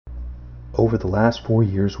Over the last 4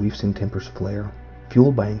 years, we've seen tempers flare,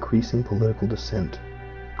 fueled by increasing political dissent,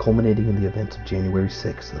 culminating in the events of January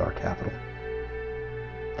 6th at our capital.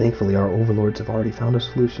 Thankfully, our overlords have already found a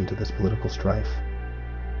solution to this political strife.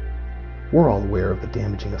 We're all aware of the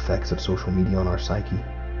damaging effects of social media on our psyche.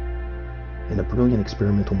 In a brilliant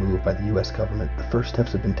experimental move by the U.S. government, the first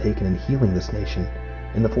steps have been taken in healing this nation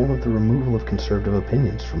in the form of the removal of conservative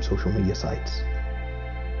opinions from social media sites.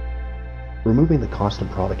 Removing the constant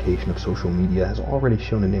provocation of social media has already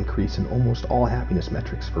shown an increase in almost all happiness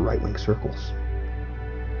metrics for right-wing circles.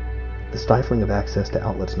 The stifling of access to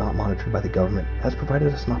outlets not monitored by the government has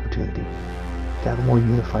provided us an opportunity to have a more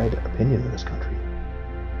unified opinion in this country.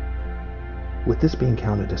 With this being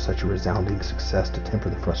counted as such a resounding success to temper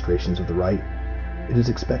the frustrations of the right, it is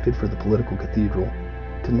expected for the political cathedral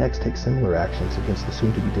to next take similar actions against the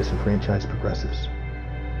soon-to-be disenfranchised progressives.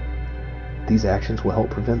 These actions will help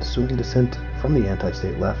prevent swinging dissent from the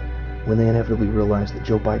anti-state left when they inevitably realize that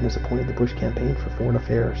Joe Biden has appointed the Bush campaign for foreign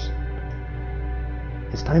affairs.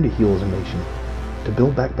 It's time to heal as a nation, to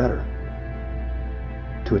build back better,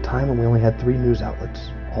 to a time when we only had 3 news outlets,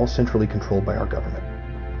 all centrally controlled by our government.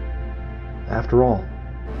 After all,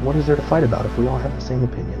 what is there to fight about if we all have the same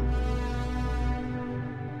opinion?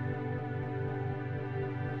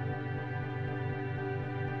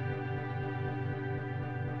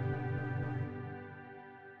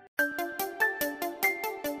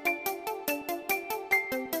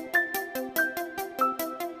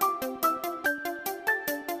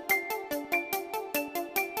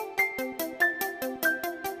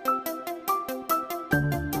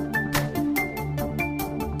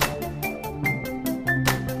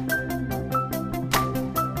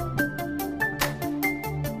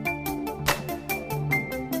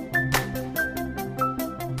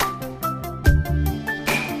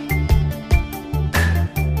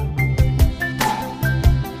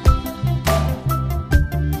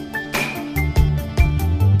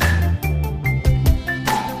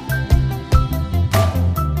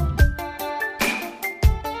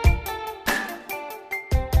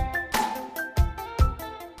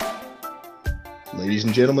 Ladies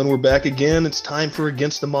and gentlemen, we're back again. It's time for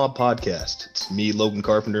Against the Mob podcast. It's me, Logan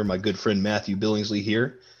Carpenter, my good friend Matthew Billingsley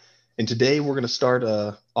here. And today we're going to start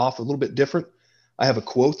off a little bit different. I have a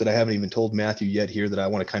quote that I haven't even told Matthew yet here that I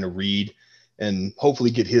want to kind of read and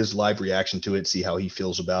hopefully get his live reaction to it, see how he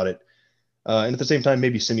feels about it. And at the same time,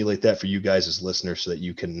 maybe simulate that for you guys as listeners so that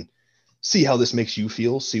you can see how this makes you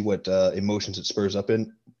feel, see what emotions it spurs up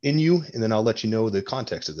in you. And then I'll let you know the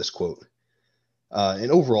context of this quote.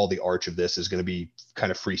 And overall, the arch of this is going to be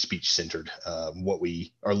kind of free speech centered, what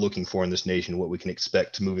we are looking for in this nation, what we can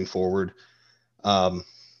expect moving forward, and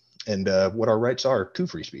what our rights are to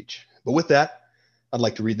free speech. But with that, I'd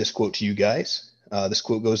like to read this quote to you guys. This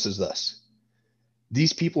quote goes as thus: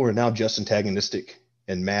 "These people are now just antagonistic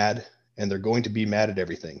and mad, and they're going to be mad at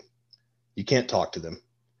everything. You can't talk to them.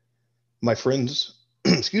 My friends,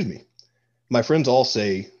 excuse me, my friends all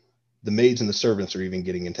say the maids and the servants are even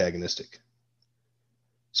getting antagonistic."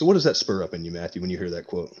 So what does that spur up in you, Matthew, when you hear that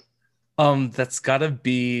quote? It's gotta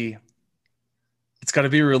be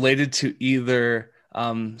related to either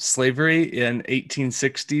slavery in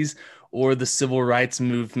 1860s or the civil rights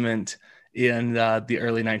movement in the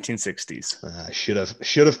early 1960s. I should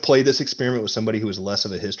have played this experiment with somebody who was less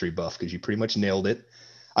of a history buff, because you pretty much nailed it.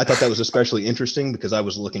 I thought that was especially interesting because I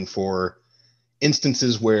was looking for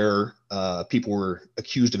instances where people were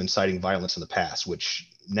accused of inciting violence in the past, which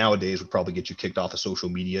nowadays would probably get you kicked off of social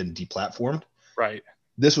media and deplatformed. Right.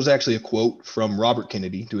 This was actually a quote from Robert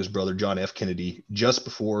Kennedy to his brother John F. Kennedy just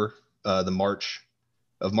before the march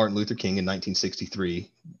of Martin Luther King in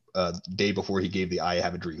 1963, day before he gave the I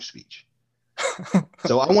Have a Dream speech.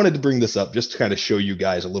 So I wanted to bring this up just to kind of show you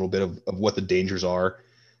guys a little bit of what the dangers are,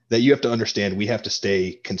 that you have to understand. We have to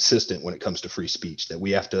stay consistent when it comes to free speech, that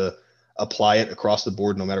we have to apply it across the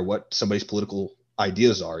board no matter what somebody's political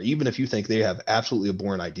ideas are, even if you think they have absolutely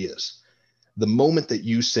abhorrent ideas. The moment that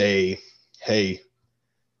you say, hey,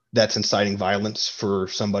 that's inciting violence, for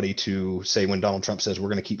somebody to say, when Donald Trump says we're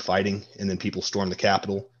going to keep fighting and then people storm the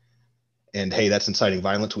Capitol, and hey, that's inciting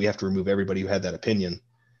violence, we have to remove everybody who had that opinion.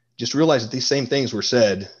 Just realize that these same things were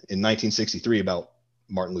said in 1963 about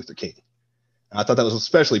Martin Luther King. And I thought that was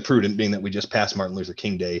especially prudent, being that we just passed Martin Luther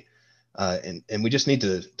King Day. And we just need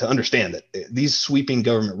to understand that these sweeping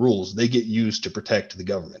government rules, they get used to protect the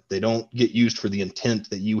government. They don't get used for the intent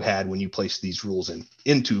that you had when you placed these rules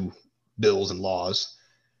into bills and laws,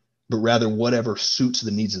 but rather whatever suits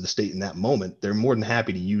the needs of the state in that moment. They're more than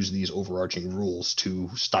happy to use these overarching rules to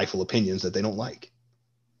stifle opinions that they don't like.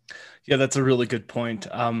 Yeah, that's a really good point.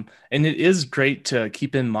 And it is great to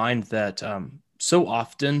keep in mind that so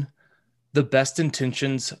often the best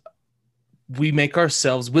intentions, we make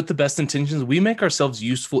ourselves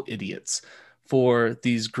useful idiots for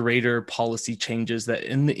these greater policy changes that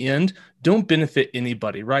in the end don't benefit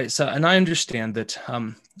anybody, right? So, and I understand that,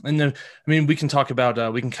 and then, I mean, we can talk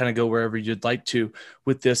about, we can kind of go wherever you'd like to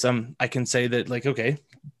with this. I can say that, like, okay,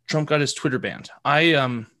 Trump got his Twitter banned.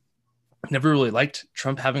 I never really liked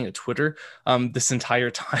Trump having a Twitter this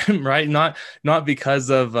entire time, right? Not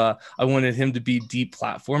because of I wanted him to be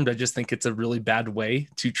deplatformed. I just think it's a really bad way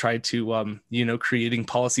to try to creating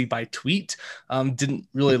policy by tweet. Didn't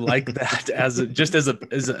really like that as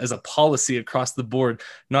a policy across the board.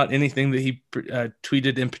 Not anything that he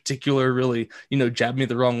tweeted in particular really jabbed me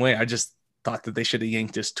the wrong way. I just thought that they should have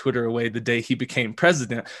yanked his Twitter away the day he became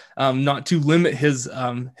president, not to limit his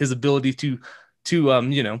ability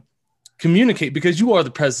to communicate, because you are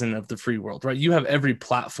the president of the free world, right? You have every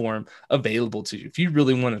platform available to you. If you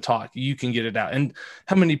really want to talk, you can get it out. And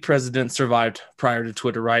how many presidents survived prior to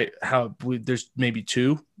Twitter, right? There's maybe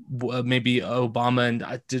two, maybe Obama,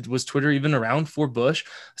 and was Twitter even around for Bush?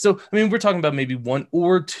 So, I mean, we're talking about maybe one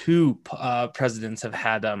or two presidents have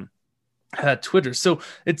had Twitter. So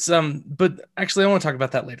it's but actually I want to talk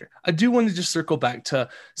about that later. I do want to just circle back to,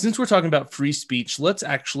 since we're talking about free speech, let's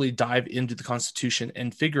actually dive into the Constitution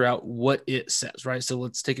and figure out what it says, right? So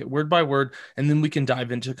let's take it word by word, and then we can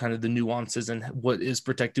dive into kind of the nuances and what is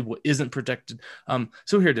protected, what isn't protected.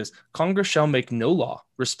 So here it is. Congress shall make no law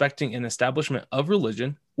respecting an establishment of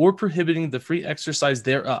religion or prohibiting the free exercise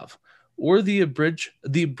thereof, or the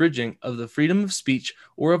abridging of the freedom of speech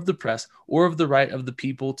or of the press, or of the right of the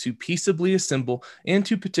people to peaceably assemble and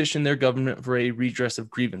to petition their government for a redress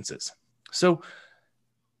of grievances. So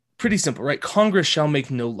pretty simple, right? Congress shall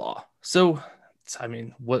make no law. So, I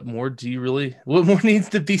mean, what more needs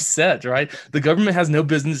to be said, right? The government has no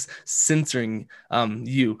business censoring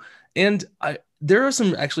you. And there are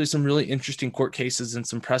some really interesting court cases and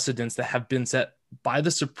some precedents that have been set by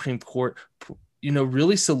the Supreme Court,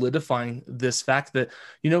 really solidifying this fact that,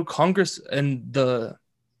 Congress and the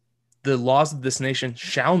laws of this nation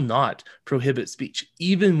shall not prohibit speech,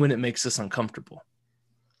 even when it makes us uncomfortable.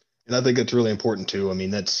 And I think that's really important too. I mean,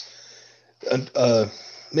 that's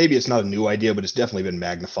maybe it's not a new idea, but it's definitely been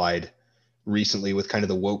magnified recently with kind of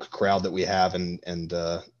the woke crowd that we have, and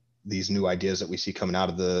these new ideas that we see coming out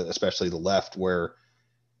of especially the left, where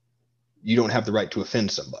you don't have the right to offend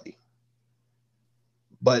somebody.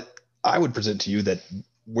 But I would present to you that,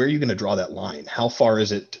 where are you going to draw that line? How far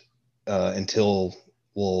is it until,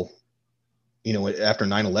 after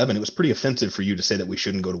 9/11, it was pretty offensive for you to say that we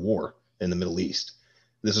shouldn't go to war in the Middle East.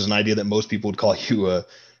 This is an idea that most people would call you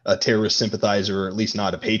a terrorist sympathizer, or at least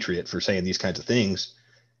not a patriot, for saying these kinds of things.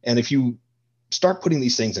 And if you start putting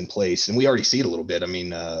these things in place, and we already see it a little bit. I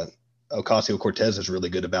mean, Ocasio-Cortez is really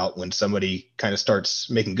good about, when somebody kind of starts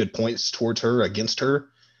making good points against her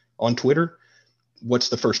on Twitter, what's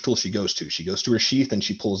the first tool she goes to? She goes to her sheath and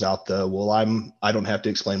she pulls out I don't have to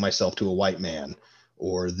explain myself to a white man,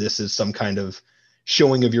 or this is some kind of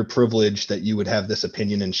showing of your privilege that you would have this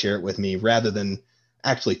opinion and share it with me, rather than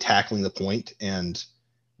actually tackling the point and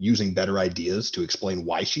using better ideas to explain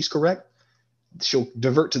why she's correct. She'll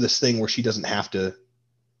divert to this thing where she doesn't have to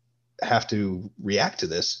react to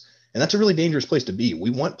this. And that's a really dangerous place to be. We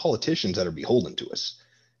want politicians that are beholden to us.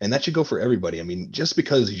 And that should go for everybody. I mean, just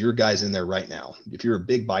because your guy's in there right now, if you're a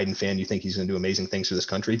big Biden fan, you think he's going to do amazing things for this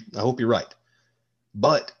country, I hope you're right.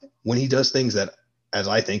 But when he does things that, as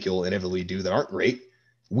I think he'll inevitably do, that aren't great,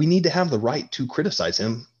 we need to have the right to criticize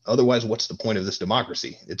him. Otherwise, what's the point of this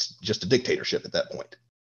democracy? It's just a dictatorship at that point.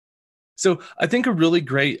 So I think a really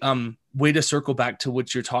great way to circle back to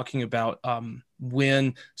what you're talking about,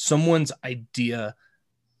 when someone's idea,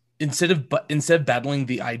 instead of battling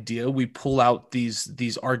the idea, we pull out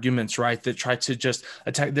these arguments, right, that try to just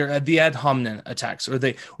attack. They're the ad hominem attacks, or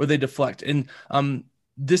they deflect. And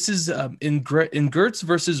this is in Gertz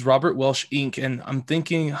versus Robert Welsh Inc. And I'm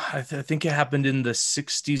thinking, I think it happened in the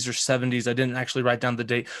 60s or 70s. I didn't actually write down the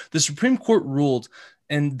date. The Supreme Court ruled,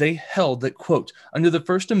 and they held that, quote, under the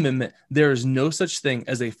First Amendment, there is no such thing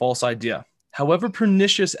as a false idea. However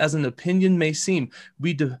pernicious as an opinion may seem,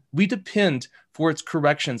 we depend for its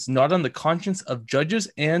corrections not on the conscience of judges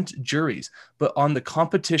and juries, but on the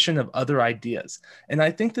competition of other ideas. And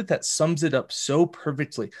I think that sums it up so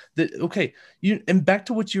perfectly. That, okay, and back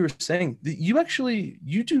to what you were saying, that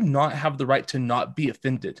you do not have the right to not be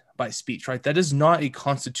offended by speech, right? That is not a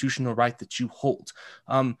constitutional right that you hold.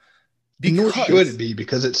 Nor should it be,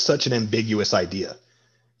 because it's such an ambiguous idea.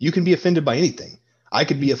 You can be offended by anything. I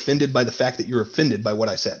could be offended by the fact that you're offended by what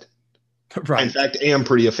I said. Right. I, in fact, am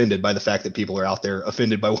pretty offended by the fact that people are out there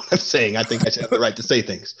offended by what I'm saying. I think I should have the right to say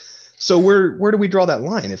things. So where do we draw that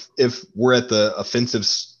line? If we're at the offensive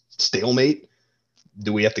stalemate,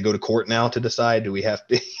 do we have to go to court now to decide? Do we have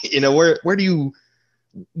to,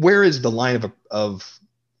 where is the line of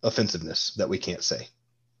offensiveness that we can't say?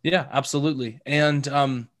 Yeah, absolutely.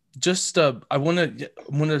 And just I want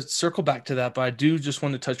to circle back to that, but I do just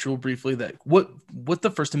want to touch real briefly that what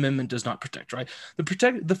the First Amendment does not protect, right?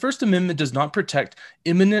 The First Amendment does not protect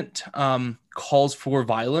imminent calls for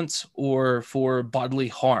violence or for bodily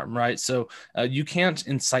harm, right? So you can't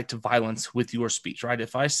incite to violence with your speech, right?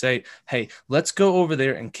 If I say, hey, let's go over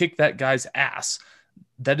there and kick that guy's ass,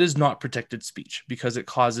 that is not protected speech because it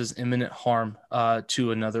causes imminent harm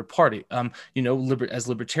to another party. As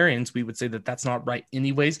libertarians, we would say that that's not right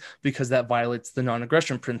anyways, because that violates the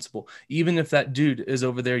non-aggression principle. Even if that dude is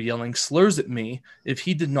over there yelling slurs at me, if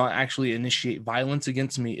he did not actually initiate violence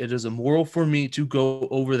against me, it is immoral for me to go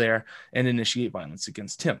over there and initiate violence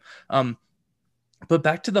against him. But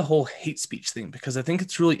back to the whole hate speech thing, because I think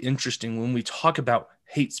it's really interesting when we talk about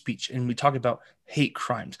hate speech and we talk about hate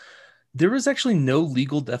crimes. There is actually no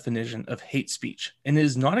legal definition of hate speech, and it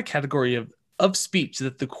is not a category of speech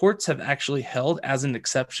that the courts have actually held as an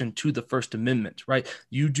exception to the First Amendment, right?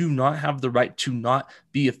 You do not have the right to not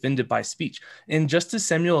be offended by speech. And Justice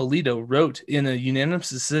Samuel Alito wrote in a unanimous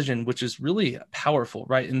decision, which is really powerful,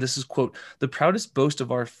 right? And this is, quote, "The proudest boast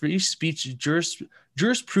of our free speech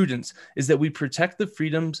jurisprudence is that we protect the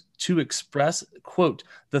freedoms to express, quote,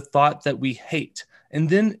 the thought that we hate." And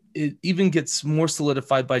then it even gets more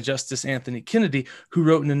solidified by Justice Anthony Kennedy, who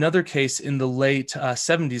wrote in another case in the late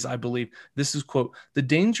 70s, I believe. This is, quote, "The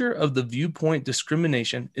danger of the viewpoint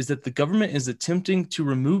discrimination is that the government is attempting to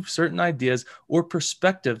remove certain ideas or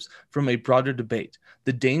perspectives from a broader debate.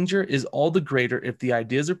 The danger is all the greater if the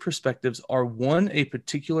ideas or perspectives are one a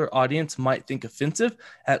particular audience might think offensive,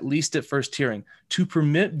 at least at first hearing. To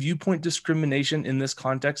permit viewpoint discrimination in this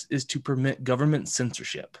context is to permit government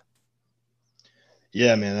censorship."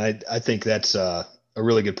 Yeah, man, I think that's a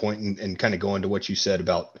really good point, and kind of going to what you said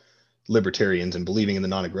about libertarians and believing in the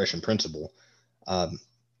non-aggression principle.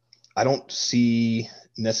 I don't see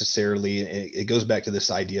necessarily, it goes back to this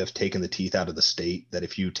idea of taking the teeth out of the state, that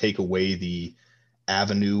if you take away the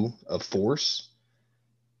avenue of force,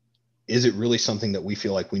 is it really something that we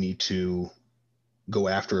feel like we need to go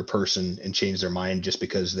after a person and change their mind just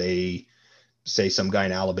because they say some guy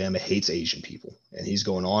in Alabama hates Asian people and he's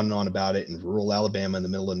going on and on about it in rural Alabama in the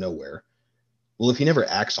middle of nowhere? Well, if he never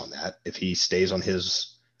acts on that, if he stays on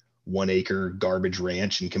his 1 acre garbage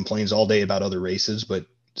ranch and complains all day about other races, but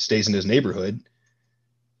stays in his neighborhood,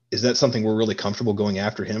 is that something we're really comfortable going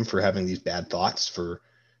after him for having these bad thoughts, for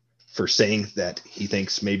saying that he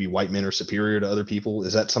thinks maybe white men are superior to other people?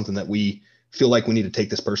 Is that something that we feel like we need to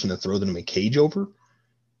take this person and throw them in a cage over?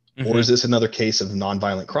 Mm-hmm. Or is this another case of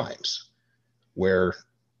nonviolent crimes where,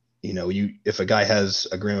 if a guy has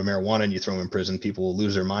a gram of marijuana and you throw him in prison, people will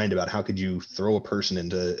lose their mind about how could you throw a person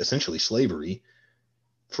into essentially slavery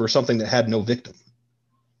for something that had no victim?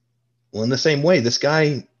 Well, in the same way, this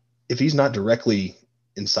guy, if he's not directly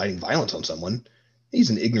inciting violence on someone, he's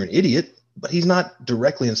an ignorant idiot, but he's not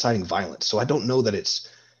directly inciting violence. So I don't know that it's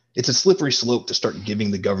a slippery slope to start giving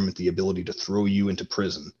the government the ability to throw you into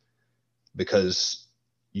prison because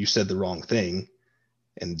you said the wrong thing.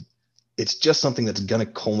 And it's just something that's going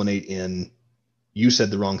to culminate in, you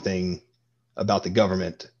said the wrong thing about the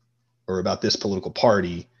government or about this political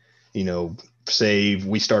party. Say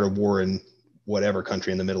we start a war in whatever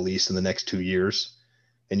country in the Middle East in the next 2 years,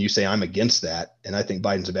 and you say, I'm against that, and I think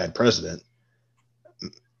Biden's a bad president.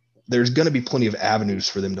 There's going to be plenty of avenues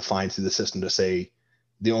for them to find through the system to say,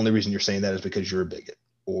 the only reason you're saying that is because you're a bigot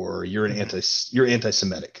or you're you're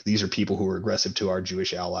anti-Semitic. These are people who are aggressive to our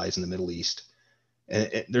Jewish allies in the Middle East.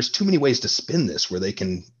 And there's too many ways to spin this where they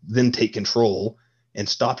can then take control and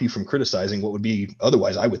stop you from criticizing what would be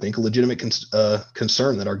otherwise, I would think, a legitimate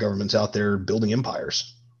concern that our government's out there building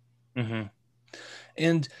empires. Mm-hmm.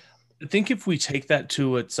 And I think if we take that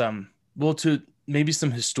to its, to maybe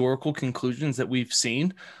some historical conclusions that we've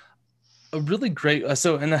seen, a really great,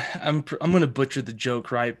 I'm going to butcher the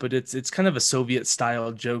joke, right? But it's kind of a Soviet style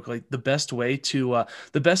joke. Like the best way to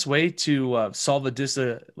solve a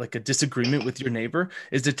disagreement with your neighbor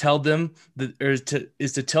is to tell them to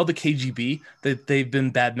tell the KGB that they've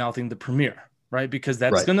been bad mouthing the premier, right? Because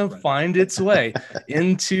that's going to find its way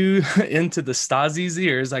into the Stasi's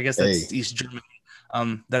ears. I guess that's East Germany.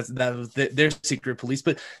 That was their secret police.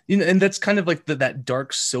 But and that's kind of like that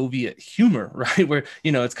dark Soviet humor, right? Where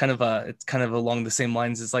it's kind of along the same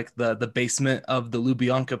lines as like the basement of the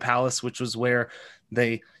Lubyanka Palace, which was where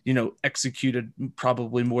they executed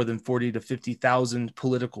probably more than 40 to 50,000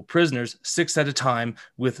 political prisoners, 6 at a time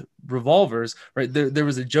with revolvers, right? There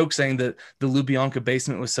was a joke saying that the Lubyanka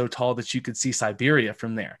basement was so tall that you could see Siberia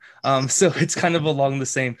from there. So it's kind of along the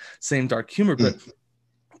same dark humor. But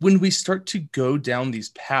when we start to go down these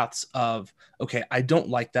paths of, okay, I don't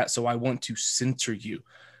like that, so I want to censor you,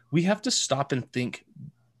 we have to stop and think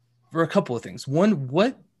for a couple of things. One,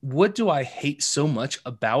 what do I hate so much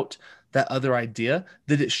about that other idea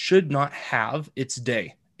that it should not have its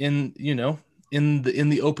day in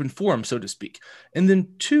the open forum, so to speak? And then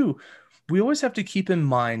 2, we always have to keep in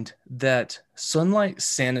mind that sunlight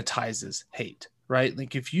sanitizes hate, right?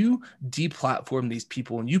 Like if you deplatform these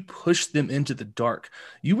people and you push them into the dark,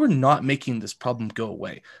 you are not making this problem go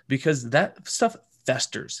away, because that stuff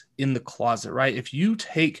festers in the closet, right? If you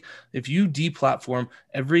deplatform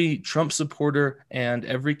every Trump supporter and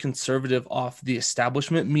every conservative off the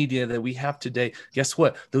establishment media that we have today, guess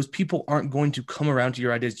what? Those people aren't going to come around to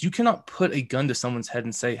your ideas. You cannot put a gun to someone's head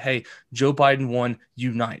and say, hey, Joe Biden won,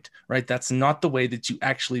 unite, right? That's not the way that you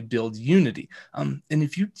actually build unity. And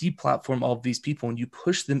if you deplatform all of these people and you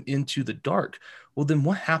push them into the dark, well, then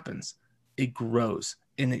what happens? It grows.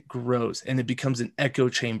 And it grows and it becomes an echo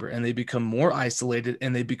chamber, and they become more isolated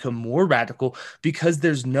and they become more radical because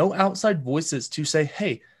there's no outside voices to say,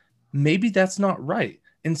 hey, maybe that's not right.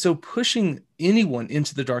 And so pushing anyone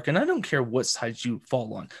into the dark, and I don't care what side you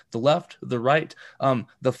fall on, the left, the right,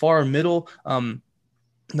 the far middle,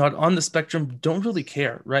 not on the spectrum, don't really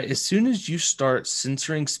care, right? As soon as you start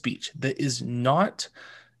censoring speech that is not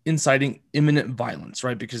inciting imminent violence,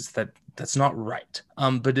 right? Because that's not right.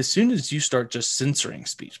 But as soon as you start just censoring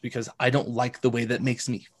speech because I don't like the way that makes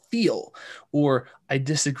me feel, or I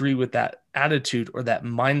disagree with that attitude or that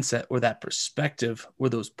mindset or that perspective or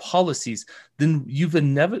those policies, then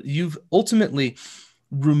you've ultimately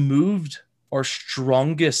removed our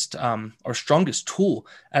strongest tool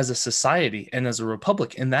as a society and as a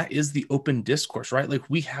republic, and that is the open discourse, right? Like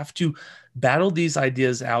we have to battle these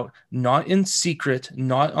ideas out, not in secret,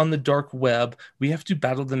 not on the dark web. We have to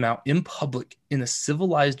battle them out in public in a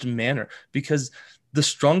civilized manner, because the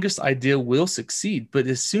strongest idea will succeed. But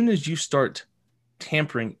as soon as you start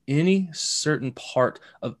tampering any certain part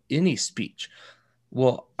of any speech,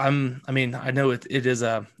 well, I know it is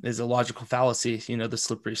a logical fallacy, the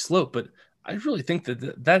slippery slope, but I really think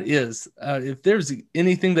that is, if there's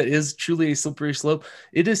anything that is truly a slippery slope,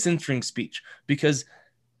 it is censoring speech, because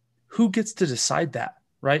who gets to decide that,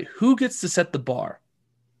 right? Who gets to set the bar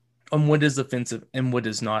on what is offensive and what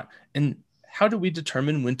is not? And how do we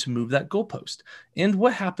determine when to move that goalpost? And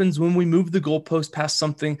what happens when we move the goalpost past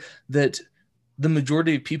something that the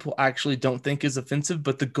majority of people actually don't think is offensive,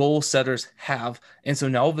 but the goal setters have? And so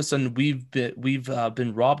now all of a sudden we've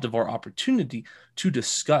been robbed of our opportunity to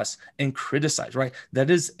discuss and criticize, right? That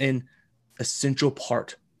is an essential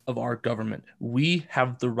part of our government. We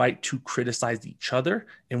have the right to criticize each other,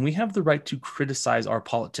 and we have the right to criticize our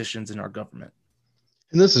politicians in our government.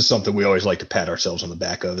 And this is something we always like to pat ourselves on the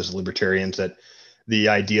back of as libertarians, that the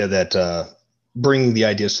idea that bringing the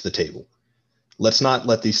ideas to the table. Let's not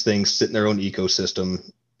let these things sit in their own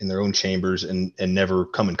ecosystem, in their own chambers, and never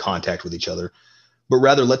come in contact with each other. But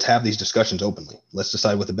rather, let's have these discussions openly. Let's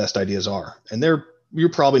decide what the best ideas are. And you're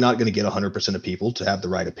probably not going to get 100% of people to have the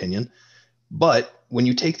right opinion. But when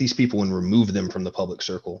you take these people and remove them from the public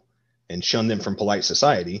circle and shun them from polite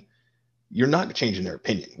society, you're not changing their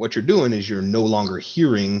opinion. What you're doing is you're no longer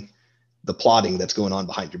hearing the plotting that's going on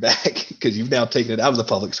behind your back, because you've now taken it out of the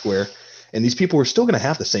public square. And these people are still going to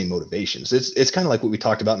have the same motivations. It's kind of like what we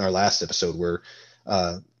talked about in our last episode, where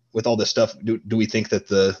with all this stuff, do we think that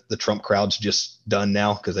the Trump crowd's just done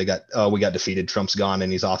now because we got defeated, Trump's gone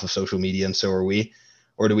and he's off of social media, and so are we?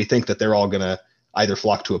 Or do we think that they're all going to either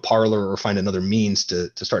flock to a parlor or find another means to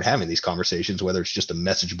start having these conversations, whether it's just a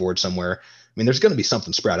message board somewhere? I mean, there's going to be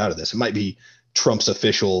something sprout out of this. It might be Trump's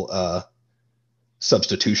official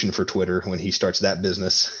substitution for Twitter when he starts that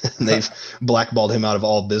business. And they've blackballed him out of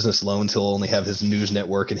all business loans. He'll only have his news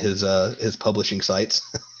network and his publishing sites,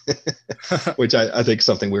 which I think is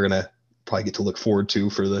something we're going to probably get to look forward to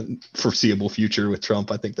for the foreseeable future with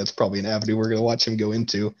Trump. I think that's probably an avenue we're going to watch him go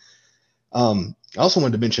into. I also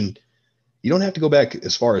wanted to mention, you don't have to go back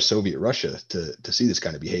as far as Soviet Russia to see this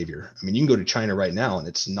kind of behavior. I mean, you can go to China right now, and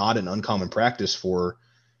it's not an uncommon practice for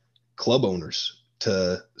club owners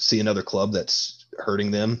to see another club that's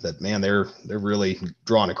hurting them, that, man, they're really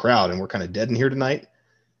drawing a crowd and we're kind of dead in here tonight.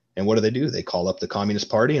 And what do? They call up the Communist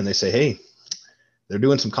Party and they say, hey, they're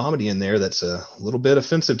doing some comedy in there that's a little bit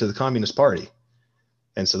offensive to the Communist Party.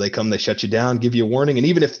 And so they come, they shut you down, give you a warning. And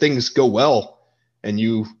even if things go well and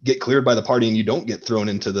you get cleared by the party and you don't get thrown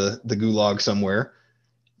into the gulag somewhere,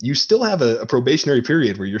 you still have a probationary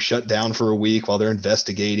period where you're shut down for a week while they're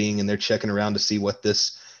investigating and they're checking around to see what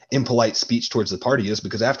this impolite speech towards the party is.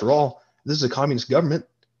 Because after all, this is a communist government.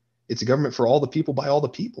 It's a government for all the people by all the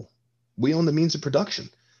people. We own the means of production.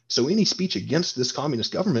 So any speech against this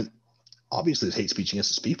communist government obviously is hate speech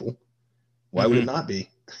against its people. Why would it not be?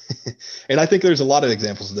 And I think there's a lot of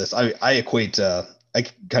examples of this. I equate, I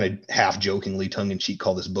kind of half jokingly, tongue in cheek,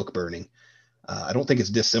 call this book burning. I don't think it's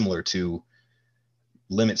dissimilar to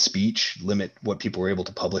limit speech, limit what people are able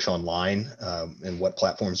to publish online, and what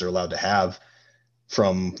platforms they're allowed to have,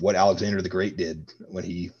 from what Alexander the Great did when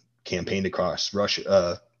he campaigned across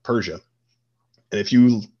Persia. And if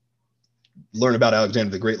you learn about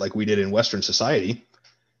Alexander the Great like we did in Western society,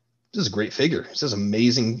 this is a great figure. This is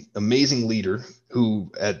amazing leader who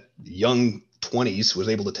at young 20s was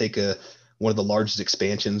able to take one of the largest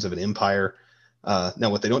expansions of an empire. Now,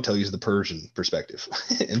 what they don't tell you is the Persian perspective.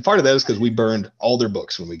 And part of that is because we burned all their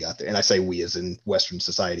books when we got there. And I say we as in Western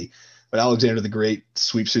society. But Alexander the Great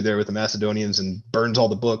sweeps through there with the Macedonians and burns all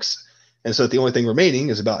the books. And so the only thing remaining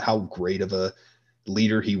is about how great of a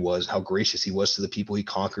leader he was, how gracious he was to the people he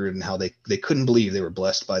conquered, and how they couldn't believe they were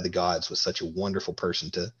blessed by the gods with such a wonderful person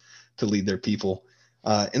to lead their people.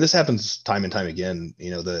 And this happens time and time again.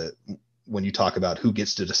 When you talk about who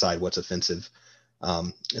gets to decide what's offensive,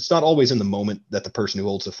 it's not always in the moment that the person who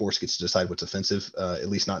holds the force gets to decide what's offensive, at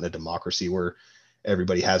least not in a democracy where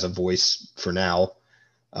everybody has a voice for now.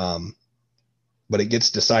 But it gets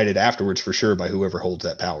decided afterwards for sure by whoever holds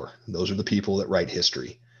that power. Those are the people that write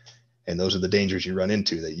history. And those are the dangers you run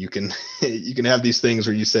into, that you can have these things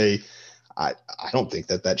where you say, I don't think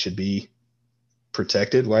that should be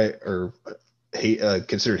protected. Why, or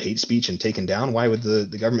considered hate speech and taken down? Why would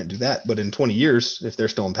the government do that? But in 20 years, if they're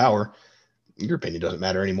still in power, your opinion doesn't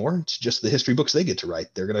matter anymore. It's just the history books they get to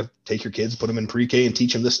write. They're going to take your kids, put them in pre-K and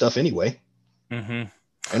teach them this stuff anyway. Mm-hmm.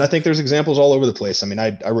 And I think there's examples all over the place. I mean,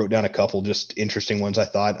 I wrote down a couple just interesting ones I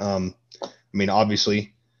thought.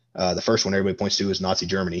 Obviously, the first one everybody points to is Nazi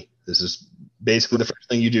Germany. This is basically the first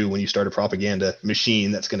thing you do when you start a propaganda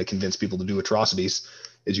machine that's going to convince people to do atrocities,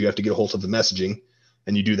 is you have to get a hold of the messaging.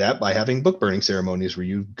 And you do that by having book burning ceremonies where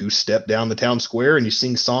you goose step down the town square and you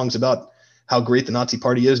sing songs about how great the Nazi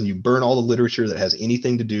party is, and you burn all the literature that has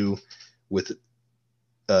anything to do with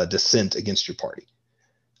dissent against your party.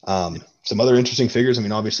 Some other interesting figures. I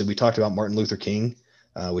mean, obviously we talked about Martin Luther King.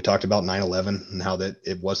 We talked about 9/11 and how that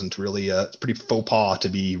it wasn't really it's pretty faux pas to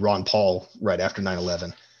be Ron Paul right after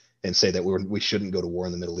 9/11 and say that we shouldn't go to war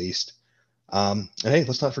in the Middle East. And hey,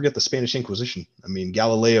 let's not forget the Spanish Inquisition. I mean,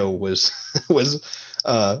 Galileo was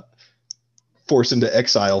forced into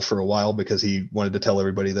exile for a while because he wanted to tell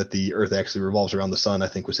everybody that the earth actually revolves around the sun, I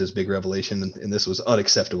think was his big revelation. And this was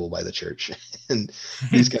unacceptable by the church. And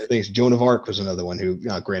these kind of things. Joan of Arc was another one who,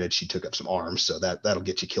 granted, she took up some arms, so that'll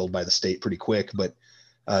get you killed by the state pretty quick. But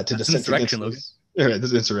to dissent against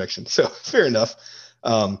this insurrection. So fair enough.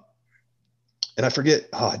 And I forget,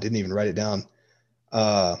 I didn't even write it down.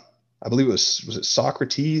 I believe it was it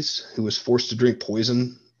Socrates who was forced to drink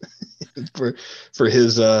poison for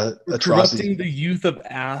his atrocity. Corrupting the youth of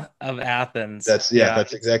Athens. That's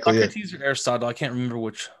exactly Socrates or Aristotle. I can't remember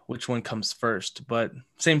which one comes first, but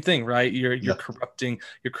same thing, right? You're corrupting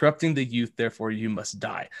the youth, therefore you must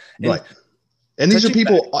die. Right. And these are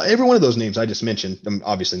people, every one of those names I just mentioned,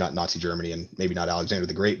 obviously not Nazi Germany and maybe not Alexander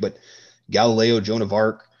the Great, but Galileo, Joan of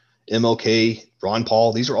Arc, MLK, Ron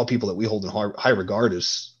Paul, these are all people that we hold in high regard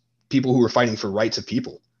as people who were fighting for rights of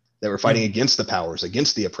people, that were fighting against the powers,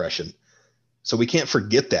 against the oppression. So we can't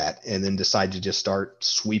forget that and then decide to just start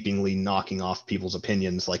sweepingly knocking off people's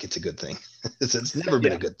opinions like it's a good thing. It's never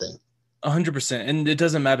been a good thing. 100%. And it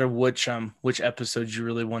doesn't matter which episodes you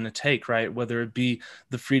really want to take, right? Whether it be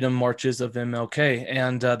the freedom marches of MLK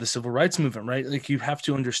and the civil rights movement, right? Like, you have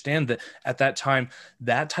to understand that at that time,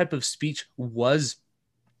 that type of speech was,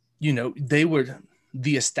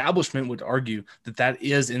 the establishment would argue that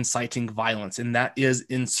is inciting violence and that is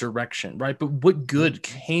insurrection, right? But what good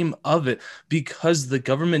came of it because the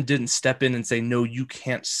government didn't step in and say, no, you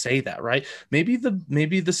can't say that, right? Maybe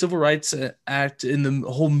the Civil Rights Act and the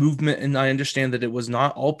whole movement, and I understand that it was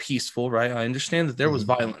not all peaceful, right? I understand that there was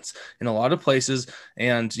violence in a lot of places,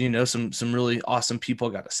 and some really awesome people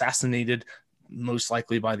got assassinated, most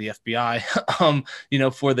likely by the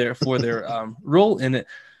FBI, for their role in it.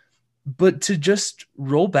 But to just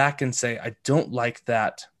roll back and say, I don't like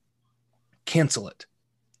that, cancel it.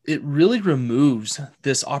 it really removes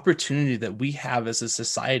this opportunity that we have as a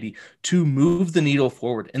society to move the needle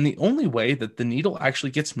forward. And the only way that the needle actually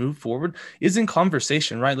gets moved forward is in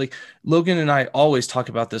conversation, right? Like Logan and I always talk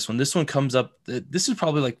about this one. This one comes up. This is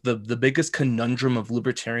probably like the biggest conundrum of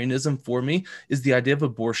libertarianism for me is the idea of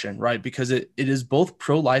abortion, right? Because it is both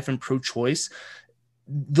pro-life and pro-choice.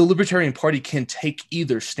 The Libertarian Party can take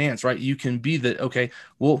either stance, right? You can be that, okay,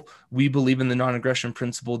 well, we believe in the non-aggression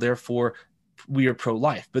principle, therefore we are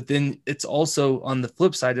pro-life. But then it's also on the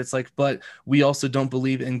flip side, it's like, but we also don't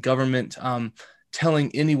believe in government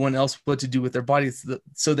telling anyone else what to do with their bodies.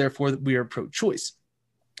 So therefore we are pro-choice.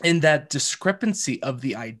 And that discrepancy of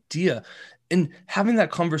the idea and having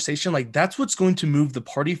that conversation, like that's what's going to move the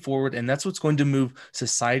party forward. And that's what's going to move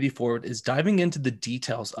society forward, is diving into the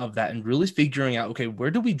details of that and really figuring out, okay,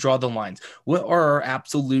 where do we draw the lines? What are our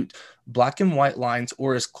absolute black and white lines,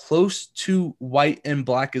 or as close to white and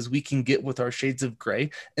black as we can get with our shades of gray,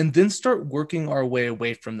 and then start working our way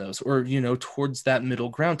away from those, or, towards that middle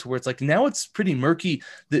ground to where it's like, now it's pretty murky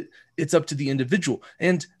that it's up to the individual.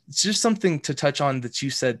 And it's just something to touch on that you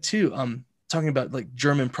said too, talking about like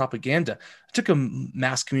German propaganda. I took a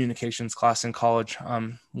mass communications class in college,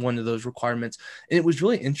 one of those requirements, and it was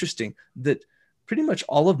really interesting that pretty much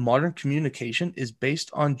all of modern communication is based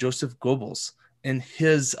on Joseph Goebbels and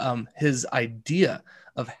his idea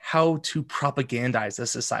of how to propagandize a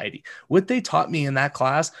society. What they taught me in that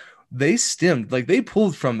class, they stemmed, like they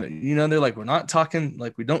pulled from it. They're like, we're not talking,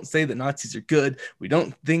 like, we don't say that Nazis are good. We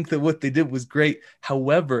don't think that what they did was great.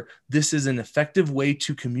 However, this is an effective way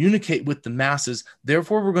to communicate with the masses.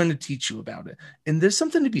 Therefore, we're going to teach you about it. And there's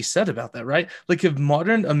something to be said about that, right? Like if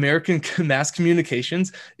modern American mass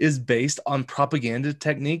communications is based on propaganda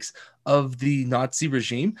techniques of the Nazi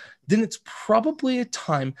regime, then it's probably a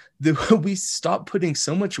time that we stop putting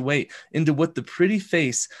so much weight into what the pretty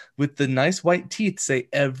face with the nice white teeth say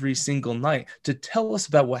every single night to tell us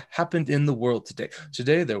about what happened in the world today.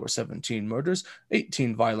 Today, there were 17 murders,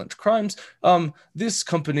 18 violent crimes. This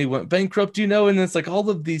company went bankrupt, and it's like all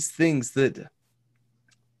of these things that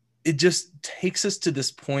it just takes us to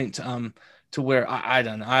this point, to where I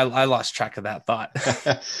don't know. I lost track of that thought.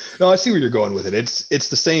 No, I see where you're going with it. It's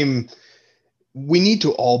the same. We need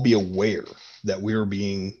to all be aware that we're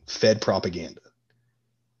being fed propaganda.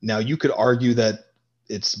 Now, you could argue that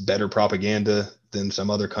it's better propaganda than some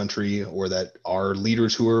other country, or that our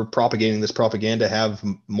leaders who are propagating this propaganda have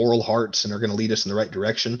moral hearts and are going to lead us in the right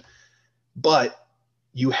direction. But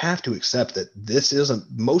you have to accept that this isn't,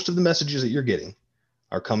 most of the messages that you're getting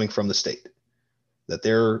are coming from the state, that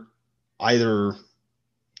they're either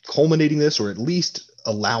culminating this or at least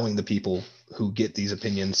allowing the people who get these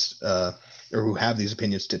opinions or who have these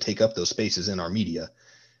opinions to take up those spaces in our media.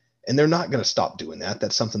 And they're not going to stop doing that.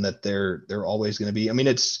 That's something that they're always going to be. I mean,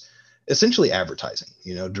 it's essentially advertising.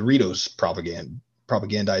 Doritos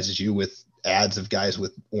propagandizes you with ads of guys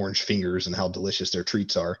with orange fingers and how delicious their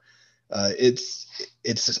treats are. It's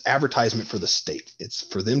this advertisement for the state. It's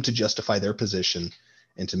for them to justify their position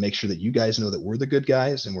and to make sure that you guys know that we're the good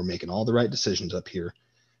guys and we're making all the right decisions up here.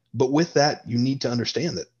 But with that, you need to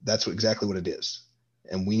understand that that's exactly what it is.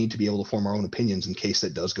 And we need to be able to form our own opinions in case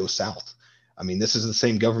that does go south. I mean, this is the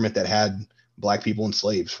same government that had black people and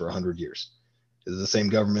slaves for 100 years. This is the same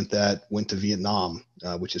government that went to Vietnam,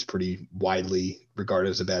 which is pretty widely regarded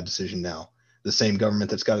as a bad decision now. The same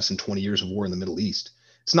government that's got us in 20 years of war in the Middle East.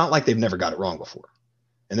 It's not like they've never got it wrong before.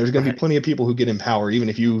 And there's going to be plenty of people who get in power, even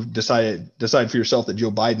if you decide for yourself that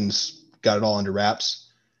Joe Biden's got it all under wraps.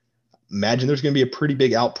 Imagine there's going to be a pretty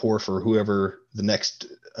big outpour for whoever the next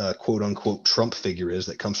quote unquote Trump figure is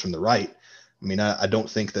that comes from the right. I mean, I don't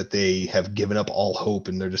think that they have given up all hope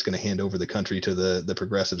and they're just going to hand over the country to the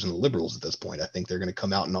progressives and the liberals at this point. I think they're going to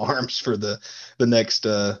come out in arms for the next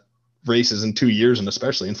races in 2 years and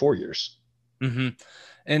especially in 4 years. Mm-hmm.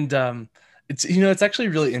 And it's actually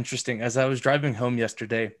really interesting. As I was driving home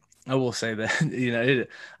yesterday, I will say that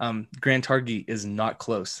Grand Targhee is not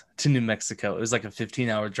close to New Mexico. It was like a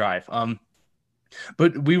 15-hour drive.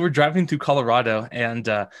 But we were driving through Colorado and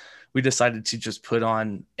we decided to just put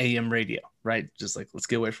on AM radio, right? Just like, let's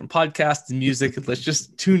get away from podcasts and music. Let's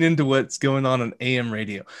just tune into what's going on AM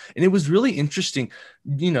radio. And it was really interesting,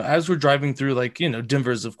 as we're driving through,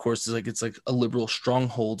 Denver's, of course, it's like a liberal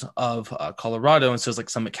stronghold of Colorado. And so it's like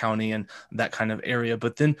Summit County and that kind of area.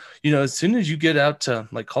 But then, as soon as you get out to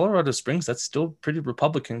like Colorado Springs, that's still pretty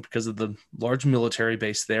Republican because of the large military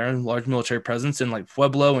base there and large military presence in like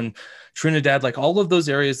Pueblo and Trinidad, like all of those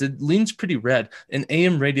areas, it leans pretty red, and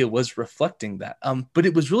AM radio was reflecting that. But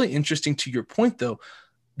it was really interesting to your point, though.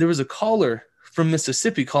 There was a caller from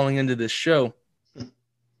Mississippi calling into this show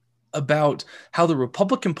about how the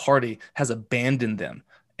Republican Party has abandoned them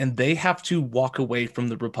and they have to walk away from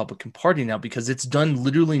the Republican Party now because it's done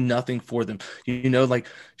literally nothing for them. Like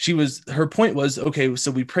her point was, okay, so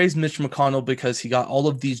we praise Mitch McConnell because he got all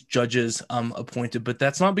of these judges appointed, but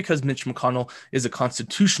that's not because Mitch McConnell is a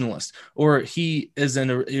constitutionalist or he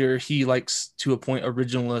likes to appoint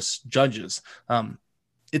originalist judges.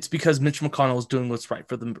 It's because Mitch McConnell is doing what's right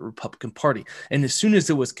for the Republican Party. And as soon as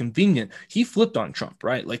it was convenient, he flipped on Trump,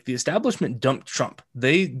 right? Like the establishment dumped Trump.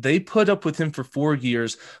 They put up with him for 4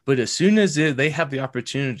 years, but as soon as they have the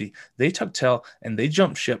opportunity, they tuck tail and they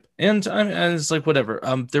jump ship. And it's like, whatever.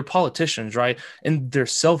 They're politicians, right? And they're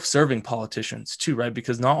self-serving politicians too, right?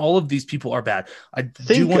 Because not all of these people are bad. I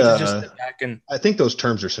do want to just step back and I think those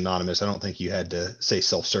terms are synonymous. I don't think you had to say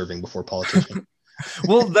self-serving before politician.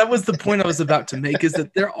 Well, that was the point I was about to make, is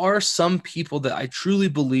that there are some people that I truly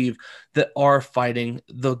believe that are fighting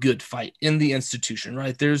the good fight in the institution,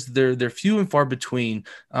 right? They're few and far between.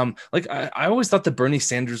 I always thought that Bernie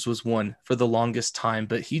Sanders was one for the longest time,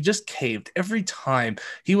 but he just caved every time.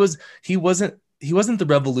 He wasn't the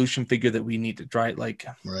revolution figure that we needed, right? Like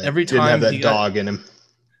right. Every time didn't have that dog in him.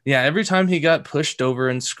 Yeah, every time he got pushed over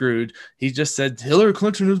and screwed, he just said, Hillary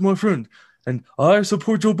Clinton is my friend. And I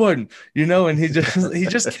support Joe Biden, and he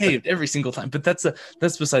just caved every single time. But that's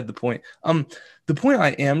beside the point. The point I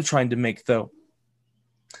am trying to make, though,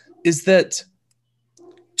 is that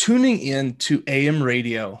tuning in to AM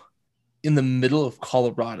radio in the middle of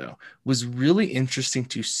Colorado was really interesting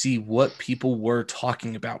to see what people were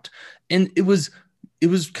talking about. And it was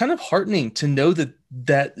kind of heartening to know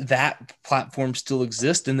that platform still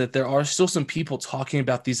exists and that there are still some people talking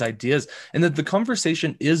about these ideas and that the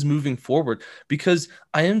conversation is moving forward, because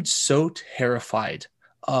I am so terrified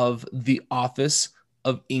of the office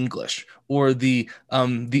of English or the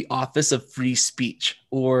office of free speech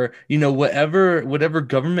or, whatever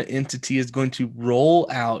government entity is going to roll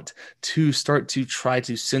out to start to try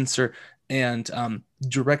to censor and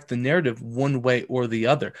direct the narrative one way or the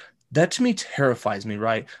other. That to me terrifies me,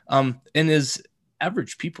 right? And as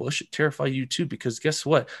average people, it should terrify you too, because guess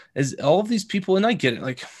what? As all of these people, and I get it,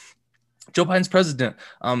 like Joe Biden's president.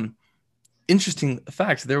 Interesting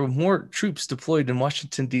fact: there were more troops deployed in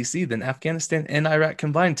Washington D.C. than Afghanistan and Iraq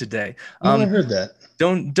combined today. I heard that.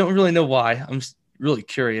 Don't really know why. I'm really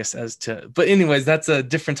curious as to. But anyways, that's a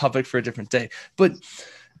different topic for a different day. But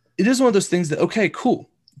it is one of those things that, okay, cool.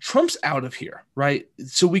 Trump's out of here, right?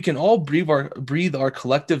 So we can all breathe our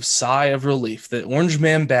collective sigh of relief that Orange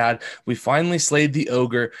Man bad. We finally slayed the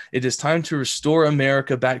ogre. It is time to restore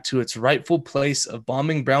America back to its rightful place of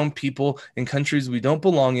bombing brown people in countries we don't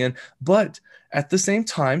belong in. But at the same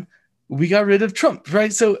time, we got rid of Trump,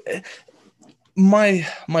 right? So my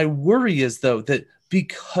worry is, though, that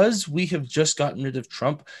because we have just gotten rid of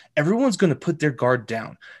Trump, everyone's going to put their guard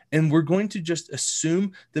down. And we're going to just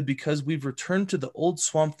assume that because we've returned to the old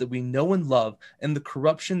swamp that we know and love and the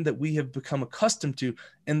corruption that we have become accustomed to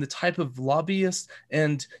and the type of lobbyists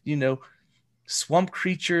and, swamp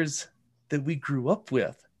creatures that we grew up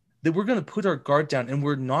with, that we're going to put our guard down and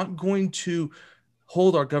we're not going to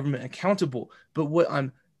hold our government accountable. But what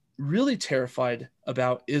I'm really terrified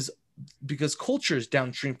about is, because culture is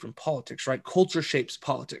downstream from politics, right? Culture shapes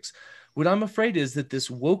politics. What I'm afraid is that this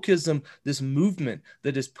wokeism, this movement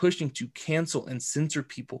that is pushing to cancel and censor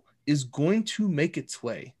people, is going to make its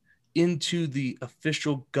way into the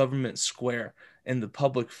official government square and the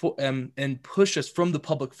public and push us from the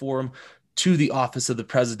public forum to the office of the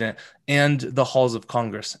president and the halls of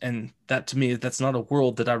Congress. And that, to me, that's not a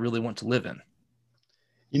world that I really want to live in.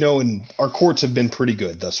 And our courts have been pretty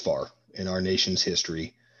good thus far in our nation's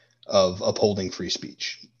history of upholding free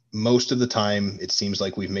speech. Most of the time, it seems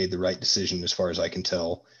like we've made the right decision, as far as I can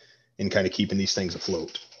tell, in kind of keeping these things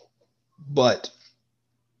afloat. But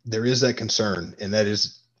there is that concern, and that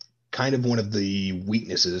is kind of one of the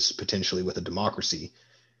weaknesses potentially with a democracy.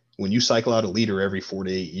 When you cycle out a leader every 4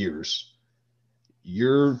 to 8 years,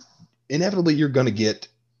 you're going to get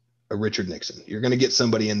a Richard Nixon. You're going to get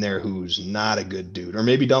somebody in there who's not a good dude, or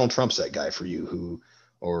maybe Donald Trump's that guy for you,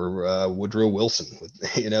 or Woodrow Wilson.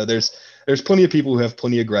 There's plenty of people who have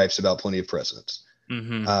plenty of gripes about plenty of presidents.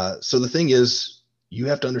 Mm-hmm. So the thing is, you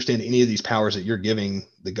have to understand any of these powers that you're giving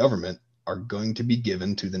the government are going to be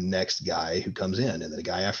given to the next guy who comes in, and the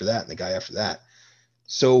guy after that, and the guy after that.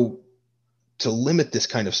 So to limit this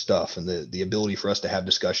kind of stuff and the ability for us to have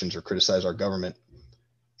discussions or criticize our government,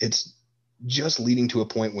 it's just leading to a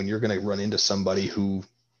point when you're going to run into somebody who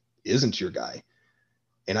isn't your guy.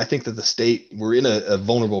 And I think that the state, we're in a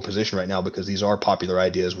vulnerable position right now, because these are popular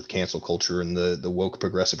ideas with cancel culture and the woke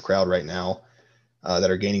progressive crowd right now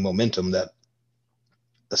that are gaining momentum, that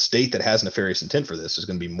a state that has nefarious intent for this is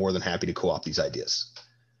going to be more than happy to co-opt these ideas.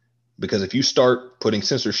 Because if you start putting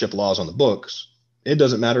censorship laws on the books, it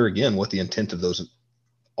doesn't matter again what the intent of those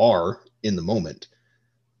are in the moment.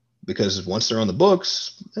 Because once they're on the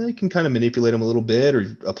books, they can kind of manipulate them a little bit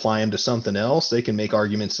or apply them to something else. They can make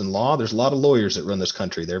arguments in law. There's a lot of lawyers that run this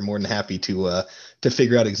country. They're more than happy to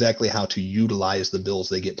figure out exactly how to utilize the bills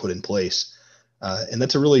they get put in place. And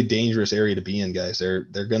that's a really dangerous area to be in, guys.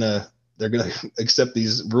 They're gonna accept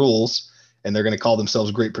these rules, and they're gonna call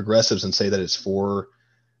themselves great progressives and say that it's for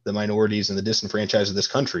the minorities and the disenfranchised of this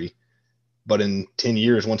country. But in 10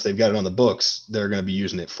 years, once they've got it on the books, they're going to be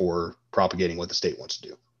using it for propagating what the state wants to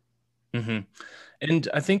do. Mm-hmm. And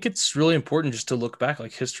I think it's really important just to look back,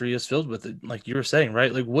 like history is filled with it, like you were saying,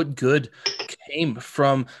 right? Like what good came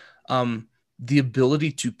from the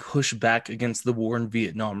ability to push back against the war in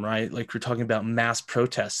Vietnam, right? Like we're talking about mass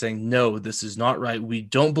protests saying, no, this is not right. We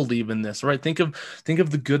don't believe in this, right? Think of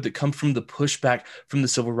the good that comes from the pushback from the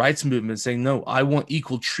civil rights movement saying, no, I want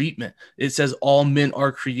equal treatment. It says all men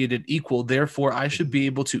are created equal. Therefore, I should be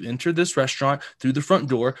able to enter this restaurant through the front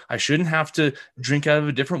door. I shouldn't have to drink out of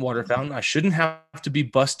a different water fountain. I shouldn't have to be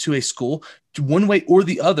bused to a school one way or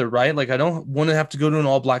the other, right? Like I don't want to have to go to an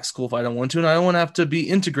all black school if I don't want to, and I don't want to have to be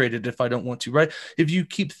integrated if I don't want to, right? If you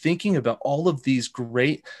keep thinking about all of these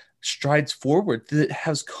great strides forward that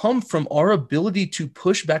has come from our ability to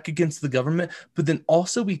push back against the government, but then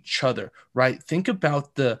also each other, right? Think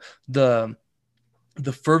about the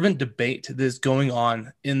fervent debate that is going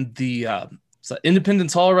on in the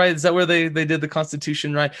Independence Hall, right? Is that where they did the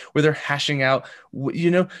Constitution, right? Where they're hashing out,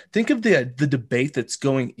 think of the debate that's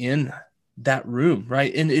going in that room,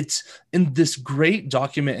 right? And it's in this great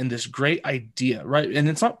document and this great idea, right? And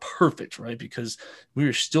it's not perfect, right? Because we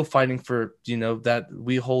are still fighting for, that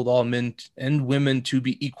we hold all men and women to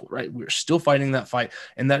be equal, right? We're still fighting that fight.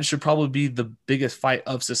 And that should probably be the biggest fight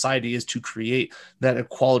of society, is to create that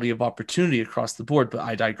equality of opportunity across the board. But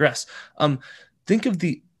I digress. Think of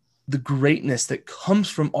the greatness that comes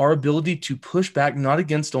from our ability to push back, not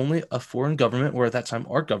against only a foreign government, or at that time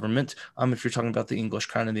our government, if you're talking about the English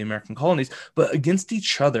crown and the American colonies, but against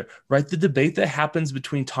each other, right? The debate that happens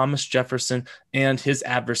between Thomas Jefferson and his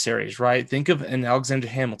adversaries, right? Think of an Alexander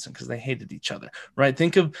Hamilton, because they hated each other, right?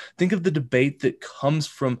 Think of the debate that comes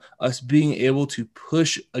from us being able to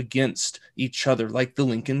push against each other, like the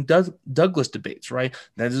Lincoln Douglas debates, right?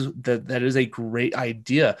 That is a great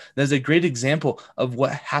idea. That is a great example of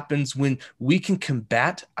what happens when we can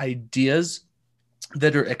combat ideas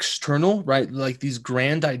that are external, right? Like these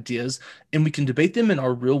grand ideas, and we can debate them in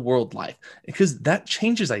our real world life, because that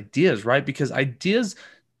changes ideas, right? Because ideas,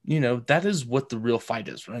 that is what the real fight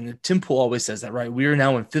is, right? And Tim Pool always says that, right? We are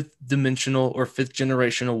now in fifth dimensional or fifth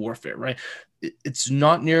generational warfare, right? It's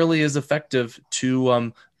not nearly as effective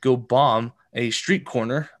to go bomb a street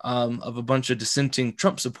corner of a bunch of dissenting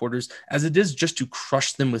Trump supporters as it is just to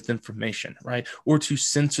crush them with information, right? Or to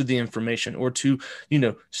censor the information, or to,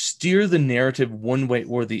 steer the narrative one way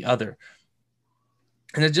or the other.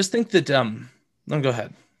 And I just think that, no, go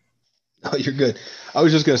ahead. Oh, you're good. I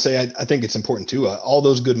was just going to say, I think it's important too. All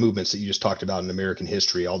those good movements that you just talked about in American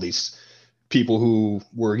history, all these people who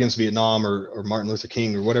were against Vietnam or Martin Luther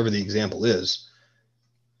King or whatever the example is,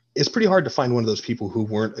 it's pretty hard to find one of those people who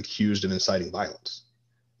weren't accused of inciting violence.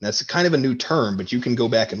 And that's kind of a new term, but you can go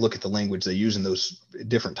back and look at the language they use in those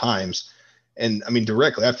different times. And I mean,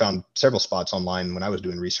 directly, I found several spots online when I was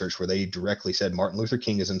doing research where they directly said Martin Luther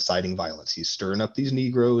King is inciting violence. He's stirring up these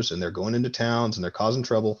Negroes, and they're going into towns and they're causing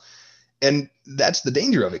trouble. And that's the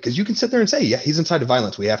danger of it, because you can sit there and say, yeah, he's incited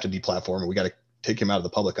violence. We have to deplatform him. We got to take him out of the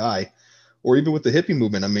public eye. Or even with the hippie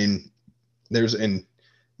movement, I mean,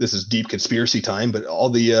 this is deep conspiracy time, but all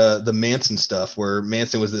the Manson stuff, where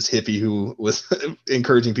Manson was this hippie who was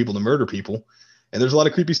encouraging people to murder people. And there's a lot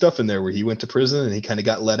of creepy stuff in there where he went to prison and he kind of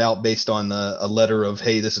got let out based on a letter of,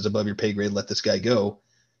 hey, this is above your pay grade, let this guy go.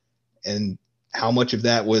 And how much of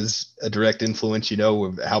that was a direct influence,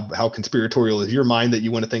 of how conspiratorial is your mind that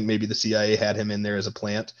you want to think maybe the CIA had him in there as a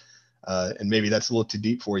plant. And maybe that's a little too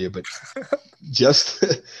deep for you, but just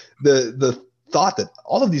the thought that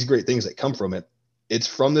all of these great things that come from it, it's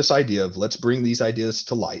from this idea of let's bring these ideas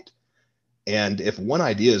to light. And if one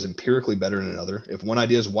idea is empirically better than another, if one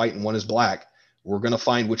idea is white and one is black, we're going to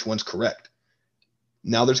find which one's correct.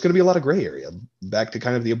 Now, there's going to be a lot of gray area. Back to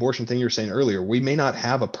kind of the abortion thing you were saying earlier, we may not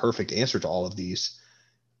have a perfect answer to all of these,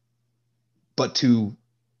 but to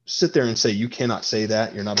sit there and say, you cannot say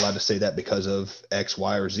that, you're not allowed to say that because of X,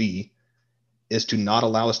 Y, or Z, is to not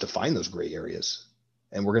allow us to find those gray areas.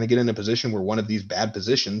 And we're going to get in a position where one of these bad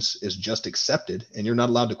positions is just accepted and you're not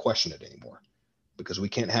allowed to question it anymore, because we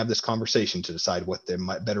can't have this conversation to decide what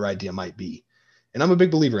the better idea might be. And I'm a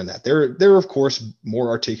big believer in that. There are, of course, more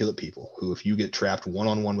articulate people who, if you get trapped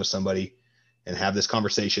one-on-one with somebody and have this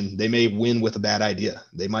conversation, they may win with a bad idea.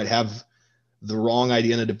 They might have the wrong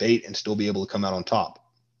idea in a debate and still be able to come out on top.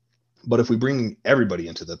 But if we bring everybody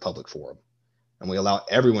into the public forum and we allow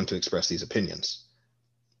everyone to express these opinions,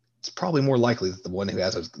 it's probably more likely that the one who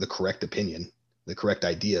has the correct opinion, the correct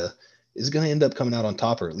idea, is going to end up coming out on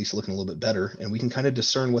top, or at least looking a little bit better. And we can kind of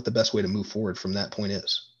discern what the best way to move forward from that point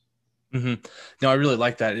is. Mm-hmm. No, I really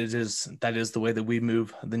like that. That is the way that we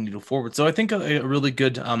move the needle forward. So I think a really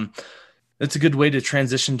good, it's a good way to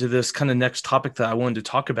transition to this kind of next topic that I wanted to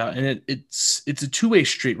talk about. And it's a two-way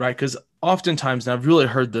street, right? Because oftentimes, and I've really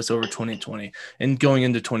heard this over 2020 and going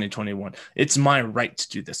into 2021, it's my right to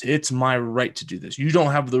do this. It's my right to do this. You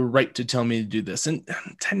don't have the right to tell me to do this. And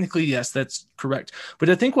technically, yes, that's correct. But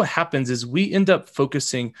I think what happens is we end up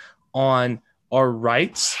focusing on our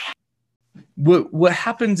rights. What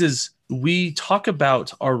happens is we talk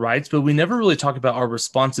about our rights, but we never really talk about our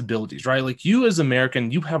responsibilities, right? Like, you as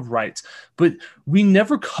American, you have rights, but we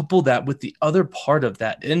never couple that with the other part of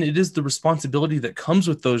that. And it is the responsibility that comes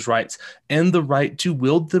with those rights and the right to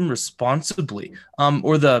wield them responsibly,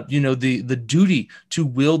 or the duty to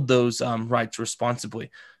wield those rights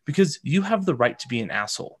responsibly, because you have the right to be an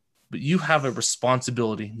asshole, but you have a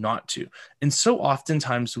responsibility not to. And so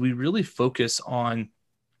oftentimes we really focus on,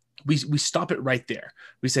 we stop it right there.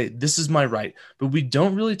 We say, this is my right, but we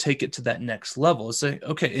don't really take it to that next level. Say,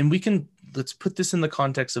 okay, and let's put this in the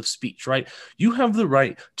context of speech, right? You have the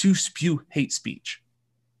right to spew hate speech.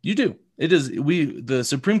 You do. The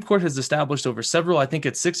Supreme Court has established over several, I think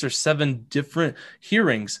it's 6 or 7 different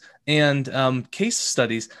hearings and case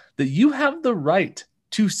studies that you have the right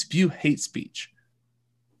to spew hate speech.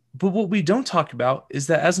 But what we don't talk about is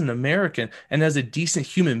that as an American and as a decent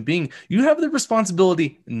human being, you have the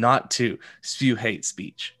responsibility not to spew hate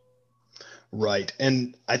speech. Right.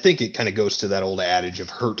 And I think it kind of goes to that old adage of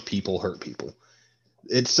hurt people hurt people.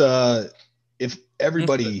 It's if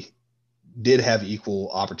everybody did have equal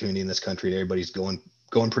opportunity in this country and everybody's going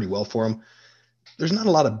pretty well for them, there's not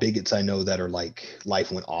a lot of bigots I know that are like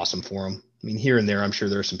life went awesome for them. I mean, here and there, I'm sure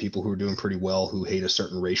there are some people who are doing pretty well who hate a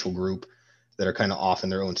certain racial group that are kind of off in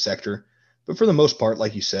their own sector. But for the most part,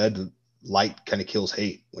 like you said, light kind of kills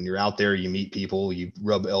hate. When you're out there, you meet people, you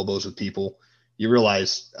rub elbows with people, you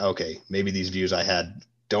realize, okay, maybe these views I had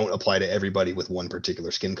don't apply to everybody with one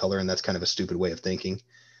particular skin color. And that's kind of a stupid way of thinking.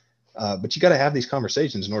 But you got to have these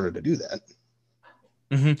conversations in order to do that.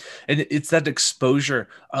 Mm-hmm. And it's that exposure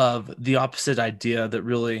of the opposite idea that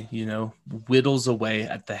really, whittles away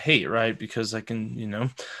at the hate, right? Because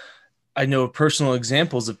I know of personal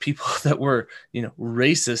examples of people that were,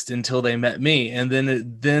 racist until they met me. And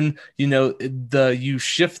then you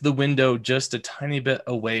shift the window just a tiny bit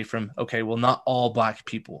away from, okay, well, not all Black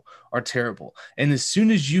people are terrible. And as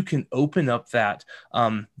soon as you can open up that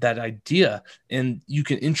idea and you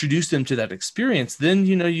can introduce them to that experience, then,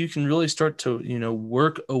 you can really start to,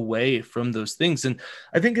 work away from those things. And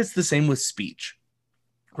I think it's the same with speech,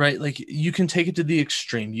 right? Like, you can take it to the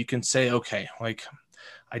extreme. You can say, okay, like,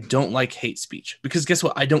 I don't like hate speech, because guess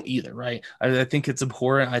what? I don't either, right? I think it's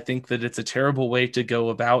abhorrent. I think that it's a terrible way to go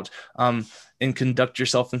about and conduct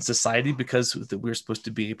yourself in society, because we're supposed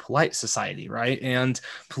to be a polite society, right? And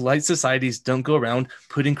polite societies don't go around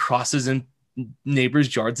putting crosses in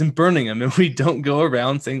neighbors' yards and burning them. And we don't go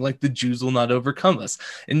around saying, like, the Jews will not overcome us.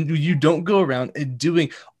 And you don't go around and doing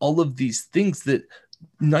all of these things that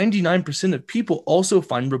 99% of people also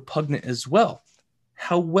find repugnant as well.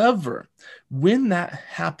 However, when that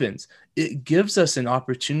happens, it gives us an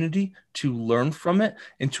opportunity to learn from it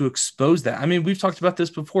and to expose that. I mean, we've talked about this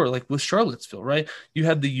before, like with Charlottesville, right? You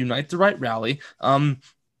had the Unite the Right rally.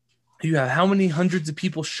 You have how many hundreds of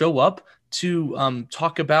people show up to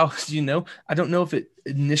talk about, I don't know if it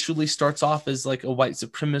initially starts off as like a white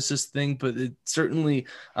supremacist thing, but it certainly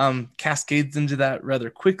cascades into that rather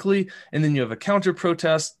quickly. And then you have a counter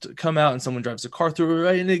protest come out and someone drives a car through it,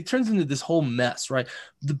 right? And it turns into this whole mess, right?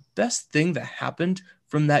 The best thing that happened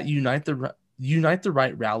from that Unite the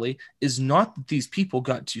Right rally is not that these people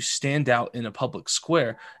got to stand out in a public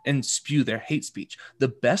square and spew their hate speech. The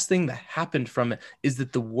best thing that happened from it is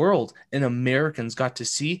that the world and Americans got to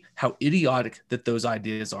see how idiotic that those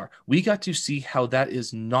ideas are. We got to see how that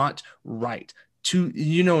is not right.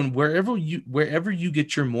 And wherever you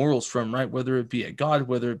get your morals from, right? Whether it be a God,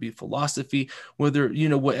 whether it be philosophy, whether,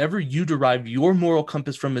 whatever you derive your moral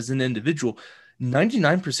compass from as an individual,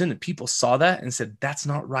 99% of people saw that and said, that's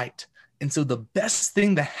not right. And so the best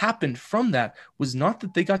thing that happened from that was not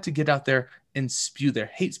that they got to get out there and spew their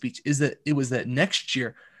hate speech, is that it was that next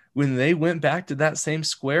year when they went back to that same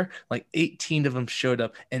square, like 18 of them showed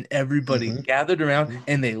up and everybody gathered around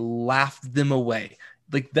and they laughed them away.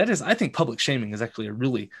 Like that is, I think public shaming is actually a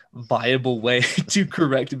really viable way to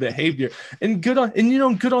correct behavior, and good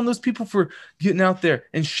on those people for getting out there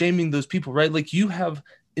and shaming those people, right? Like you have,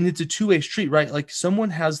 and it's a two-way street, right? Like someone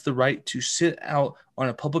has the right to sit out on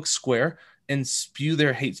a public square and spew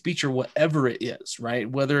their hate speech or whatever it is, right?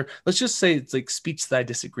 Whether, let's just say it's like speech that I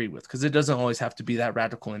disagree with, because it doesn't always have to be that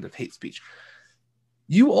radical end of hate speech.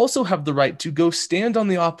 You also have the right to go stand on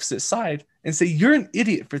the opposite side and say, you're an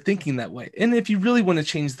idiot for thinking that way. And if you really want to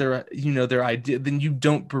change their idea, then you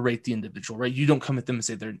don't berate the individual, right? You don't come at them and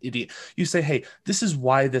say they're an idiot. You say, hey, this is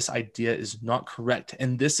why this idea is not correct.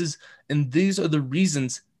 And these are the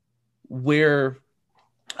reasons where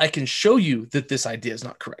I can show you that this idea is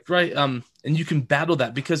not correct, right? And you can battle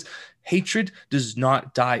that, because hatred does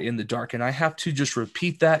not die in the dark. And I have to just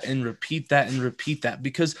repeat that and repeat that and repeat that,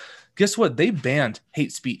 because guess what? They banned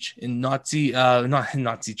hate speech in not in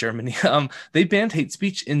Nazi Germany. They banned hate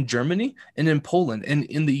speech in Germany and in Poland, and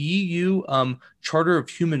in the EU Charter of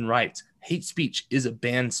Human Rights. Hate speech is a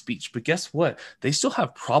banned speech, but guess what? They still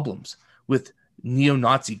have problems with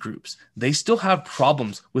neo-Nazi groups. They still have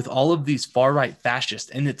problems with all of these far-right fascists,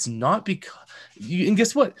 and it's not because. And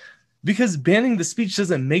guess what? Because banning the speech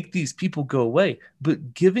doesn't make these people go away,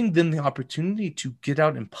 but giving them the opportunity to get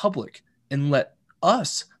out in public and let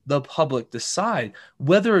us, the public, decide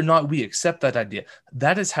whether or not we accept that idea.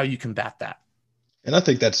 That is how you combat that. And I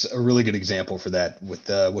think that's a really good example for that with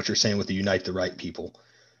what you're saying with the Unite the Right people.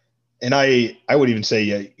 And I would even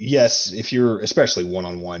say, yes, if you're especially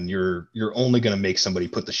one-on-one, you're only going to make somebody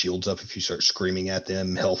put the shields up if you start screaming at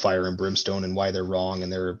them hellfire and brimstone and why they're wrong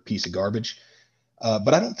and they're a piece of garbage.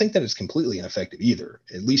 But I don't think that it's completely ineffective either,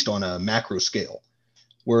 at least on a macro scale,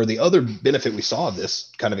 where the other benefit we saw of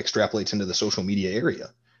this kind of extrapolates into the social media area,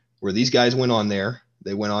 where these guys went on there.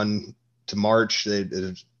 They went on to march. It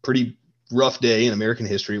was a pretty rough day in American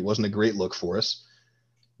history. It wasn't a great look for us.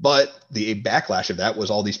 But the backlash of that was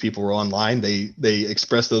all these people were online. They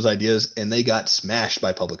expressed those ideas and they got smashed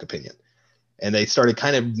by public opinion. And they started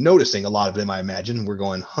kind of noticing, a lot of them, I imagine, were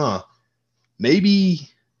going, maybe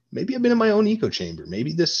I've been in my own echo chamber.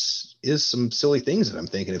 Maybe this is some silly things that I'm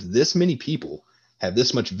thinking. If this many people have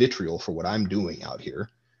this much vitriol for what I'm doing out here,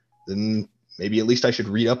 then maybe at least I should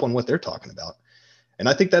read up on what they're talking about. And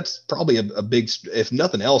I think that's probably a big, if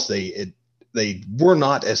nothing else, they were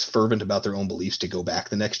not as fervent about their own beliefs to go back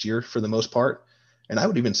the next year for the most part. And I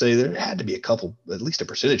would even say there had to be a couple, at least a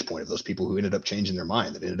percentage point of those people who ended up changing their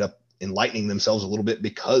mind, that ended up enlightening themselves a little bit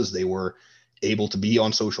because they were able to be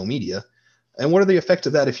on social media. And what are the effects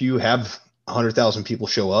of that if you have 100,000 people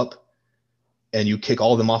show up and you kick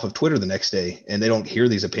all of them off of Twitter the next day and they don't hear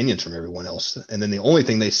these opinions from everyone else? And then the only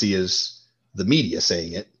thing they see is the media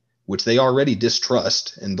saying it, which they already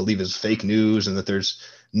distrust and believe is fake news, and that there's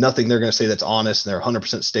nothing they're going to say that's honest, and they're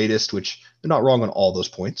 100% statist, which they're not wrong on all those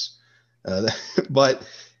points. But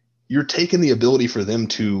you're taking the ability for them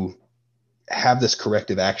to have this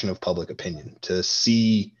corrective action of public opinion, to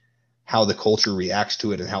see how the culture reacts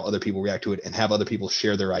to it and how other people react to it, and have other people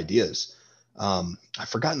share their ideas. I've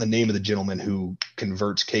forgotten the name of the gentleman who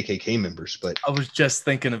converts KKK members, but I was just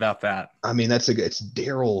thinking about that. I mean, it's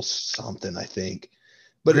Daryl something, I think.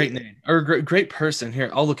 But great name, or great person.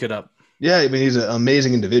 Here, I'll look it up. Yeah, I mean, he's an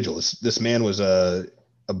amazing individual. This man was a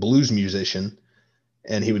blues musician,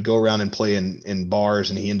 and he would go around and play in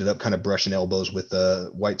bars, and he ended up kind of brushing elbows with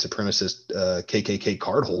a white supremacist KKK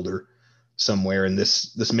card holder somewhere. And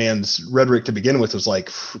this man's rhetoric to begin with was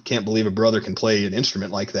like, can't believe a brother can play an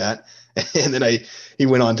instrument like that. And then he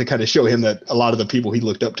went on to kind of show him that a lot of the people he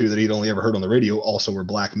looked up to that he'd only ever heard on the radio also were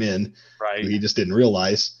black men, right? Who he just didn't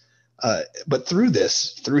realize. But through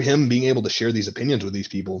him being able to share these opinions with these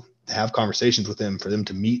people, to have conversations with them, for them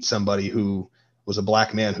to meet somebody who was a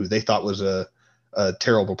black man who they thought was a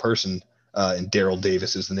terrible person, and Daryl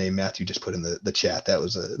Davis is the name Matthew just put in the chat.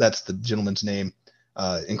 That's the gentleman's name.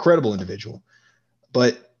 Incredible individual.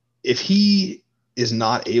 But if he is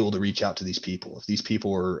not able to reach out to these people, if these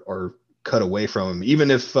people are cut away from him,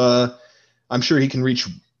 even if I'm sure he can reach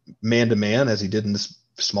man to man, as he did in this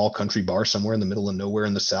small country bar somewhere in the middle of nowhere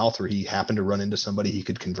in the South, where he happened to run into somebody he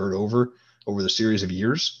could convert over the series of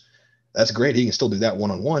years. That's great. He can still do that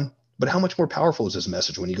one-on-one, but how much more powerful is his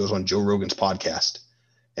message when he goes on Joe Rogan's podcast,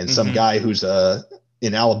 and some guy who's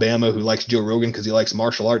in Alabama who likes Joe Rogan because he likes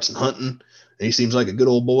martial arts and hunting, and he seems like a good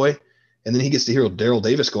old boy. And then he gets to hear Daryl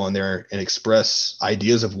Davis go on there and express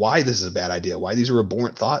ideas of why this is a bad idea, why these are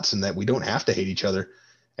abhorrent thoughts, and that we don't have to hate each other.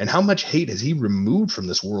 And how much hate has he removed from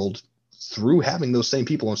this world through having those same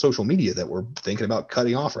people on social media that we're thinking about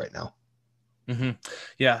cutting off right now? Hmm.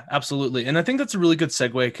 Yeah, absolutely. And I think that's a really good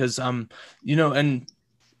segue because, and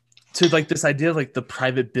to like this idea of like the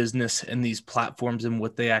private business and these platforms and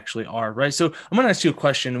what they actually are, right? So I'm going to ask you a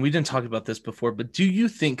question, and we didn't talk about this before, but do you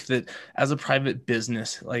think that as a private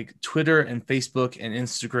business, like Twitter and Facebook and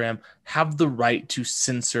Instagram have the right to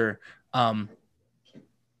censor um,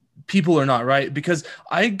 people or not, right? Because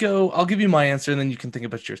I'll give you my answer and then you can think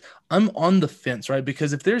about yours. I'm on the fence, right?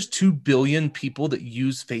 Because if there's 2 billion people that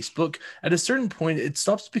use Facebook, at a certain point, it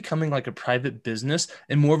stops becoming like a private business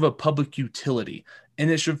and more of a public utility. And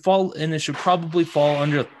it should probably fall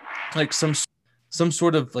under like some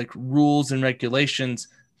sort of like rules and regulations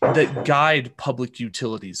that guide public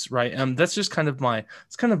utilities, right? That's just kind of my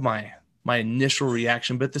initial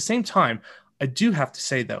reaction. But at the same time, I do have to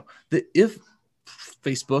say though that if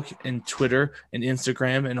Facebook and Twitter and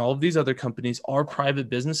Instagram and all of these other companies are private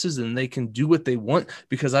businesses and they can do what they want,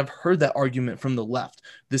 because I've heard that argument from the left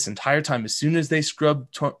this entire time. As soon as they scrub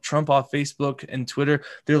Trump off Facebook and Twitter,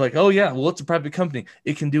 they're like, oh yeah, well, it's a private company.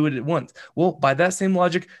 It can do what it wants. Well, by that same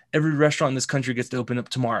logic, every restaurant in this country gets to open up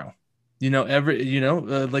tomorrow.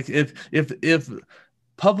 Like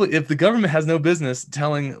if the government has no business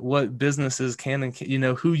telling what businesses can and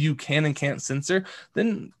who you can and can't censor,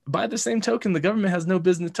 then by the same token, the government has no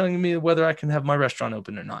business telling me whether I can have my restaurant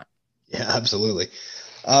open or not. Yeah, absolutely.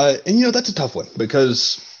 That's a tough one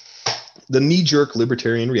because the knee-jerk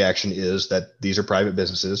libertarian reaction is that these are private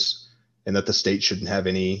businesses and that the state shouldn't have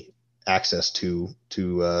any access to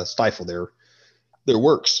stifle their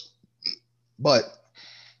works. But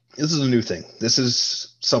this is a new thing. This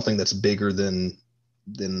is something that's bigger than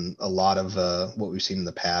a lot of what we've seen in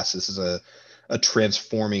the past. This is a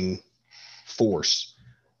transforming force,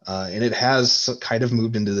 and it has kind of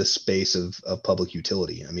moved into this space of public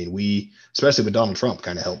utility. I mean, especially with Donald Trump,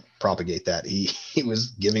 kind of helped propagate that. He was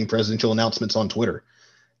giving presidential announcements on Twitter.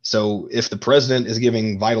 So if the president is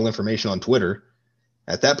giving vital information on Twitter,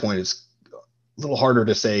 at that point, it's a little harder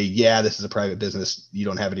to say, yeah, this is a private business. You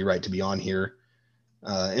don't have any right to be on here.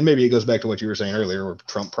 And maybe it goes back to what you were saying earlier, where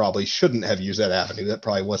Trump probably shouldn't have used that avenue. That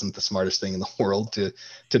probably wasn't the smartest thing in the world to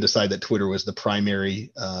decide that Twitter was the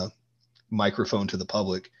primary microphone to the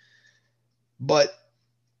public. But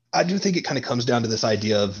I do think it kind of comes down to this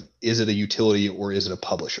idea of, is it a utility or is it a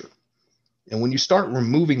publisher? And when you start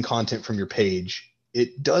removing content from your page,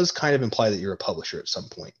 it does kind of imply that you're a publisher at some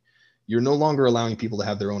point. You're no longer allowing people to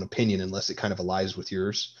have their own opinion unless it kind of aligns with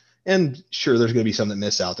yours. And sure, there's going to be some that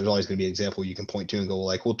miss out. There's always going to be an example you can point to and go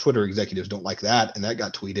like, well, Twitter executives don't like that, and that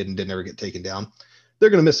got tweeted and didn't ever get taken down.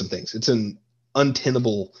 They're going to miss some things. It's an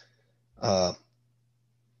untenable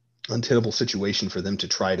situation for them to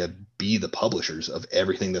try to be the publishers of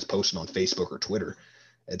everything that's posted on Facebook or Twitter.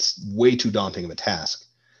 It's way too daunting of a task.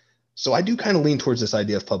 So I do kind of lean towards this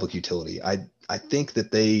idea of public utility. I think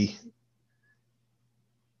that they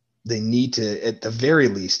need to, at the very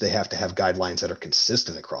least, they have to have guidelines that are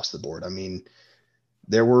consistent across the board. I mean,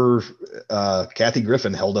 there were Kathy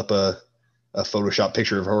Griffin held up a Photoshop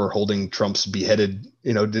picture of her holding Trump's beheaded,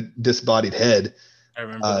 disembodied head. I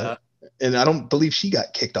remember that. And I don't believe she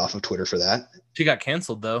got kicked off of Twitter for that. She got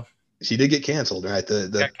canceled though. She did get canceled, right?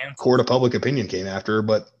 The court of public opinion came after her,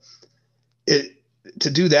 but to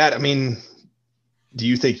do that, I mean, do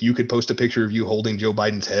you think you could post a picture of you holding Joe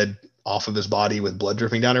Biden's head off of his body with blood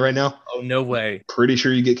dripping down it right now? Oh, no way. Pretty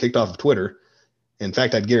sure you get kicked off of Twitter. In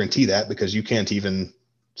fact, I'd guarantee that, because you can't even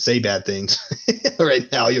say bad things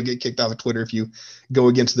right now. You'll get kicked off of Twitter if you go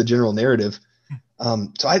against the general narrative.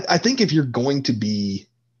 So I think if you're going to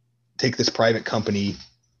take this private company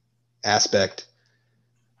aspect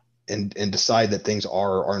and decide that things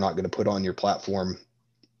are not going to put on your platform,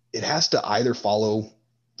 it has to either follow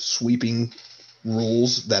sweeping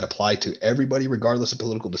rules that apply to everybody regardless of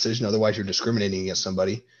political decision, otherwise you're discriminating against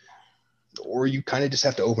somebody, or you kind of just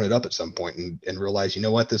have to open it up at some point and realize, you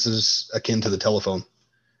know what, this is akin to the telephone.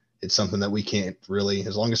 It's something that we can't really,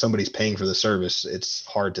 as long as somebody's paying for the service, it's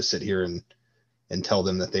hard to sit here and tell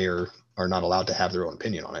them that they are not allowed to have their own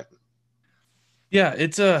opinion on it. Yeah,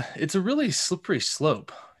 it's a really slippery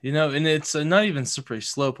slope, and it's not even slippery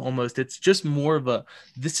slope almost. It's just more of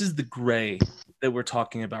this is the gray that we're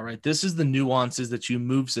talking about, right? This is the nuances that you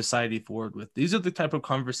move society forward with. These are the type of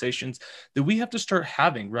conversations that we have to start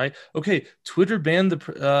having, right? Okay, Twitter banned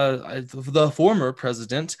the former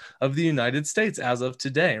president of the United States as of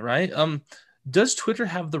today, right? Does Twitter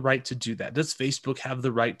have the right to do that? Does Facebook have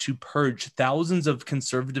the right to purge thousands of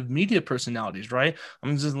conservative media personalities, right?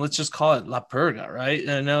 Let's just call it La Purga, right?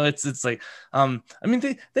 I know it's like, I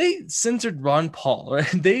mean, they censored Ron Paul, right?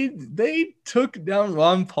 They took down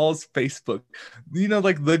Ron Paul's Facebook,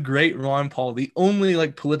 like the great Ron Paul, the only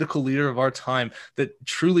like political leader of our time that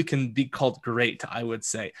truly can be called great, I would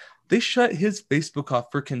say. They shut his Facebook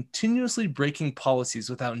off for continuously breaking policies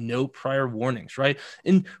without no prior warnings, right?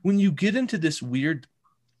 And when you get into this weird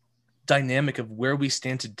dynamic of where we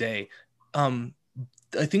stand today, I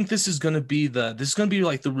think this is going to be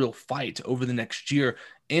like the real fight over the next year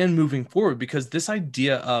and moving forward, because this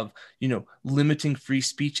idea of, limiting free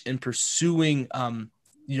speech and pursuing,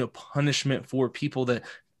 punishment for people that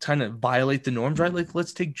kind of violate the norms, right? Like,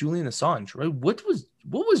 let's take Julian Assange, right? What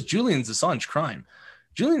was Julian Assange crime?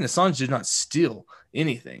 Julian Assange did not steal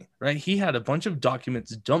anything, right? He had a bunch of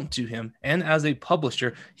documents dumped to him, and as a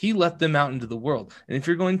publisher, he let them out into the world. And if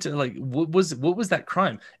you're going to like, what was that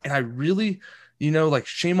crime? And I really,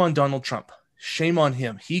 shame on Donald Trump. Shame on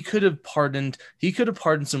him. He could have pardoned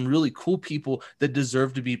some really cool people that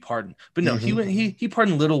deserve to be pardoned. But no, he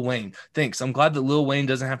pardoned Lil Wayne. Thanks. I'm glad that Lil Wayne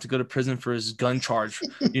doesn't have to go to prison for his gun charge,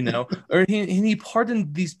 or he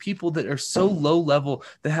pardoned these people that are so low level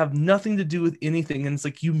that have nothing to do with anything. And it's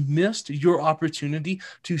like, you missed your opportunity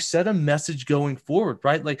to set a message going forward,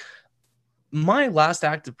 right? Like, my last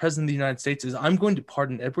act of president of the United States is I'm going to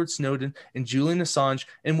pardon Edward Snowden and Julian Assange.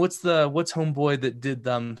 And what's homeboy that did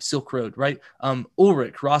Silk Road, right?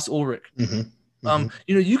 Ross Ulrich.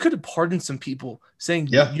 You could have pardoned some people, saying,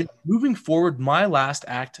 moving forward, my last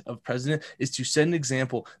act of president is to set an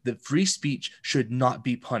example that free speech should not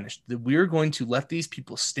be punished, that we're going to let these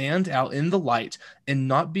people stand out in the light and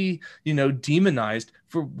not be, demonized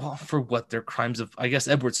for what their crimes of, I guess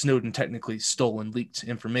Edward Snowden technically stole and leaked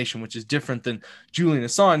information, which is different than Julian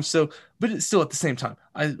Assange. So, but it's still at the same time,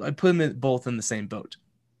 I put them both in the same boat.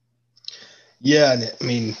 Yeah. And I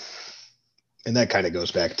mean, and that kind of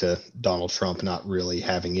goes back to Donald Trump not really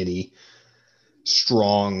having any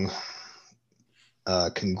strong,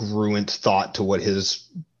 congruent thought to what his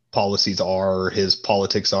policies are, his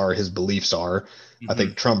politics are, his beliefs are. I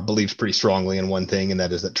think Trump believes pretty strongly in one thing, and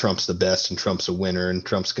that is that Trump's the best and Trump's a winner and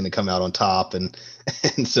Trump's going to come out on top. And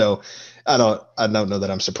so I don't know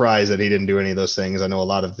that I'm surprised that he didn't do any of those things. I know a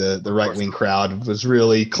lot of the right-wing crowd was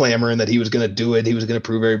really clamoring that he was going to do it. He was going to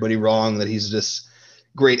prove everybody wrong, that he's this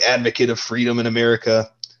great advocate of freedom in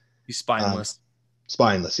America. He's spineless.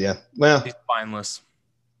 Spineless, yeah. Well, he's spineless.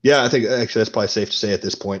 Yeah, I think actually that's probably safe to say at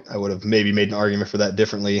this point. I would have maybe made an argument for that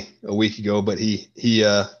differently a week ago, but he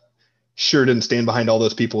sure didn't stand behind all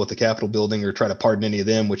those people at the Capitol building or try to pardon any of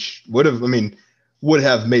them, which would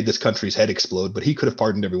have made this country's head explode. But he could have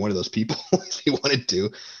pardoned every one of those people if he wanted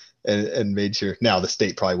to, and made sure. Now the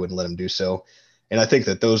state probably wouldn't let him do so. And I think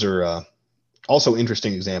that those are also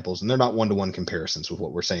interesting examples, and they're not one-to-one comparisons with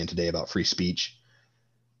what we're saying today about free speech.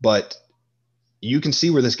 But you can see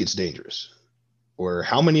where this gets dangerous. Or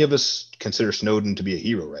how many of us consider Snowden to be a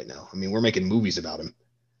hero right now? I mean, we're making movies about him,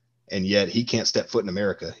 and yet he can't step foot in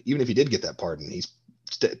America. Even if he did get that pardon,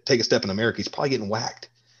 take a step in America, he's probably getting whacked.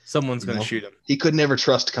 Someone's going to shoot him. He could never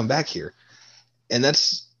trust to come back here. And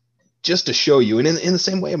that's just to show you. And in the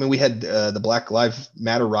same way, I mean, we had the Black Lives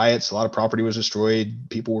Matter riots. A lot of property was destroyed.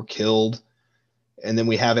 People were killed. And then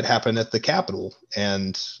we have it happen at the Capitol.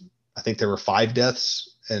 And I think there were 5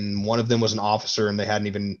 deaths, and one of them was an officer, and they hadn't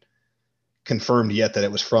even confirmed yet that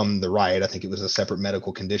it was from the riot. I think it was a separate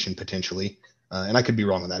medical condition potentially. And I could be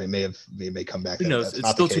wrong on that. It may come back. Who knows? It's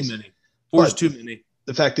still too many. 4 is too many.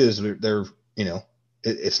 The fact is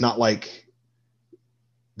it's not like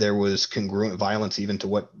there was congruent violence even to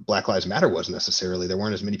what Black Lives Matter was necessarily. There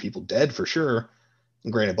weren't as many people dead for sure.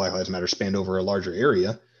 And granted, Black Lives Matter spanned over a larger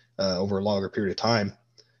area, over a longer period of time.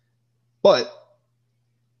 But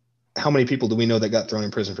how many people do we know that got thrown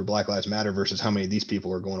in prison for Black Lives Matter versus how many of these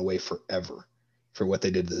people are going away forever for what they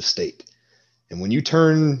did to the state? And when you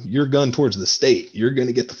turn your gun towards the state, you're going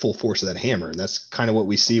to get the full force of that hammer. And that's kind of what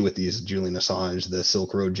we see with these Julian Assange, the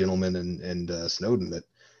Silk Road gentlemen, and Snowden, that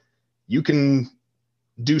you can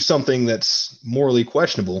do something that's morally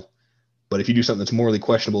questionable. But if you do something that's morally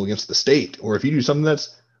questionable against the state, or if you do something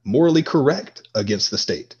that's morally correct against the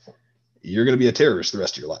state, you're going to be a terrorist the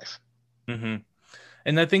rest of your life. Mm-hmm.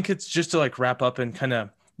 And I think it's just to like wrap up and kind of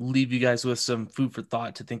leave you guys with some food for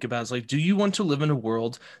thought to think about. It's like, do you want to live in a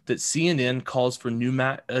world that CNN calls for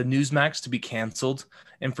Newsmax to be canceled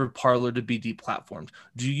and for Parler to be deplatformed?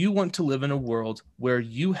 Do you want to live in a world where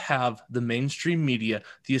you have the mainstream media,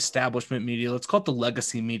 the establishment media, let's call it the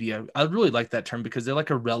legacy media? I really like that term because they're like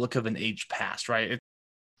a relic of an age past, right?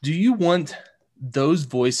 Do you want those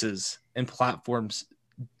voices and platforms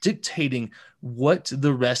dictating what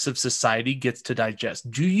the rest of society gets to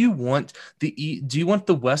digest. Do you want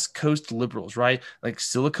the West Coast liberals, right? Like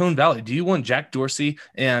Silicon Valley? Do you want Jack Dorsey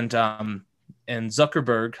and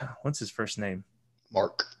Zuckerberg? What's his first name?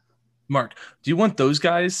 Mark. Do you want those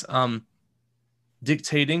guys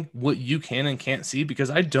dictating what you can and can't see?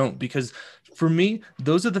 Because I don't. Because for me,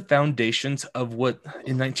 those are the foundations of what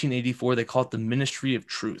in 1984 they call it the Ministry of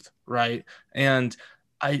Truth, right? And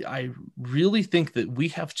I really think that we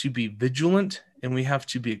have to be vigilant and we have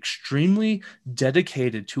to be extremely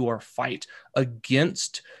dedicated to our fight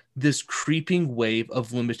against this creeping wave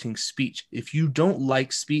of limiting speech. If you don't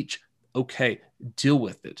like speech, okay, deal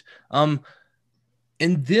with it. And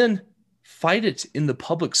then fight it in the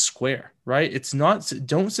public square, right? It's not,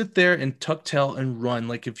 don't sit there and tuck tail and run.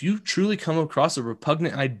 Like if you truly come across a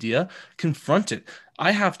repugnant idea, confront it.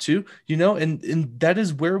 I have to, and that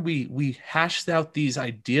is where we hashed out these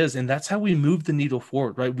ideas, and that's how we move the needle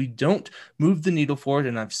forward, right? We don't move the needle forward,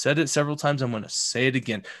 and I've said it several times, I'm going to say it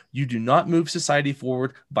again. You do not move society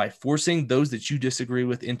forward by forcing those that you disagree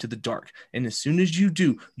with into the dark. And as soon as you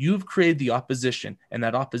do, you have created the opposition, and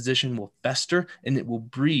that opposition will fester, and it will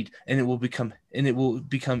breed, and it will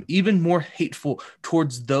become even more hateful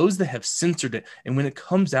towards those that have censored it. And when it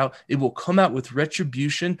comes out, it will come out with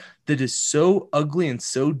retribution that is so ugly and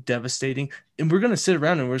so devastating. And we're going to sit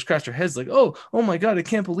around and we're scratch our heads like, oh my God, I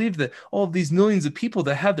can't believe that all of these millions of people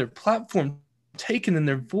that have their platform taken and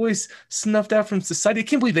their voice snuffed out from society, I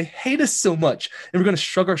can't believe they hate us so much. And we're going to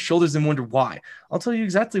shrug our shoulders and wonder why. I'll tell you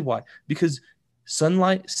exactly why. Because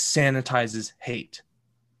sunlight sanitizes hate.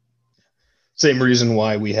 Same reason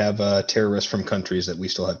why we have terrorists from countries that we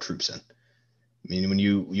still have troops in. I mean, when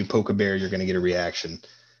you poke a bear, you're going to get a reaction.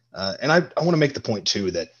 And I want to make the point,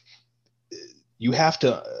 too, that you have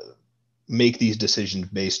to make these decisions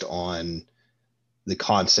based on the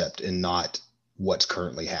concept and not what's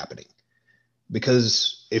currently happening.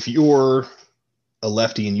 Because if you're a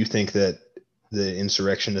lefty and you think that the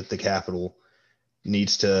insurrection at the Capitol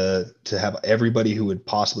needs to have everybody who would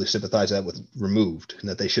possibly sympathize that with removed and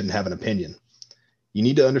that they shouldn't have an opinion, you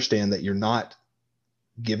need to understand that you're not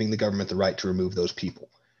giving the government the right to remove those people.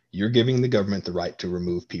 You're giving the government the right to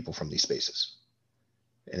remove people from these spaces.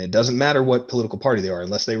 And it doesn't matter what political party they are,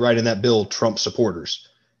 unless they write in that bill Trump supporters,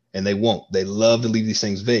 and they won't. They love to leave these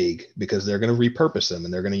things vague because they're going to repurpose them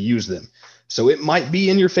and they're going to use them. So it might be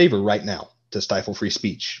in your favor right now to stifle free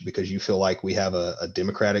speech because you feel like we have a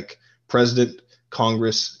Democratic president,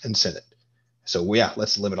 Congress, and Senate. So yeah,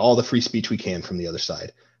 let's limit all the free speech we can from the other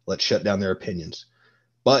side. Let's shut down their opinions.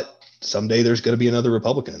 But someday there's going to be another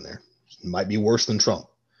Republican in there. It might be worse than Trump.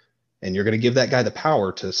 And you're going to give that guy the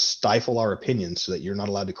power to stifle our opinions so that you're not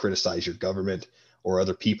allowed to criticize your government or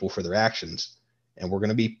other people for their actions. And we're going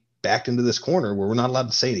to be backed into this corner where we're not allowed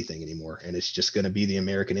to say anything anymore. And it's just going to be the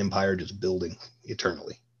American empire just building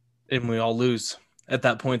eternally. And we all lose. At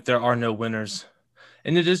that point, there are no winners.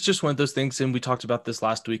 And it is just one of those things. And we talked about this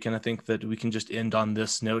last week. And I think that we can just end on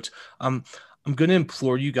this note. I'm going to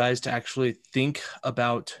implore you guys to actually think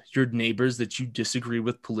about your neighbors that you disagree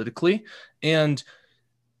with politically, and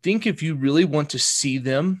think if you really want to see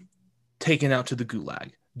them taken out to the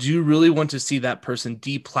gulag. Do you really want to see that person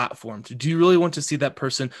deplatformed? Do you really want to see that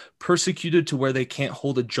person persecuted to where they can't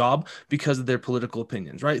hold a job because of their political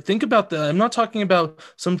opinions, right? Think about that. I'm not talking about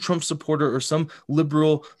some Trump supporter or some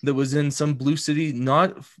liberal that was in some blue city,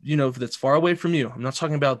 not, that's far away from you. I'm not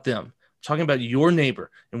talking about them. I'm talking about your neighbor.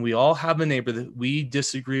 And we all have a neighbor that we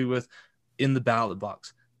disagree with in the ballot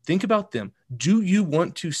box. Think about them. Do you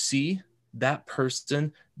want to see that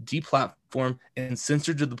person deplatformed and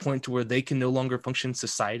censored to the point to where they can no longer function in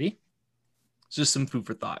society? It's just some food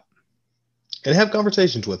for thought. And have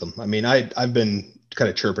conversations with them. I mean, I've been kind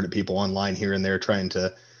of chirping at people online here and there, trying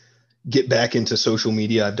to get back into social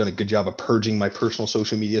media. I've done a good job of purging my personal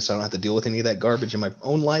social media so I don't have to deal with any of that garbage in my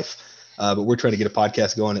own life. But we're trying to get a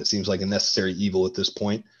podcast going. It seems like a necessary evil at this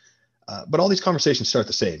point. But all these conversations start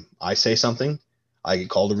the same. I say something, I get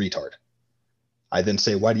called a retard. I then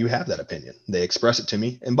say, why do you have that opinion? They express it to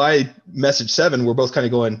me. And by message 7, we're both kind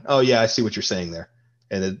of going, oh, yeah, I see what you're saying there.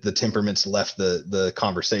 And the temperaments left the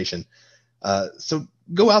conversation. So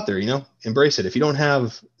go out there, embrace it. If you don't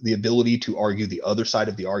have the ability to argue the other side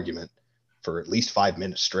of the argument for at least 5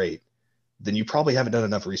 minutes straight, then you probably haven't done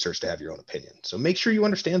enough research to have your own opinion. So make sure you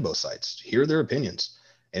understand both sides, hear their opinions.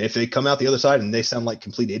 And if they come out the other side and they sound like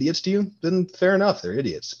complete idiots to you, then fair enough, they're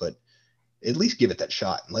idiots. But at least give it that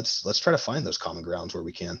shot. And let's try to find those common grounds where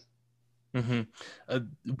we can.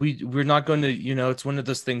 Mm-hmm. We're not going to, it's one of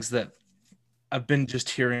those things that I've been just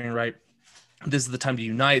hearing, right? This is the time to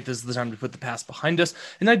unite. This is the time to put the past behind us.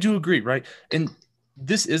 And I do agree, right? And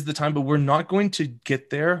this is the time, but we're not going to get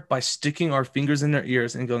there by sticking our fingers in their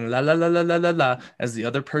ears and going la la la la la la la as the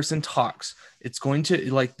other person talks. It's going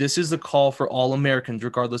to, like, this is a call for all Americans,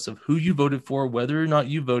 regardless of who you voted for, whether or not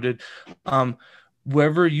you voted,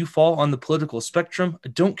 wherever you fall on the political spectrum. I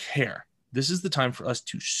don't care. This is the time for us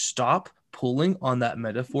to stop pulling on that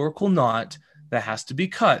metaphorical knot that has to be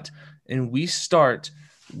cut, and we start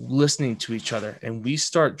listening to each other, and we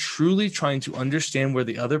start truly trying to understand where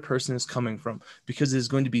the other person is coming from, because it is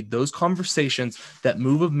going to be those conversations that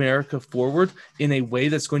move America forward in a way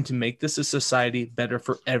that's going to make this a society better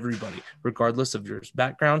for everybody, regardless of your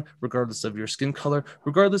background, regardless of your skin color,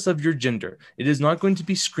 regardless of your gender. It is not going to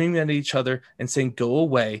be screaming at each other and saying, go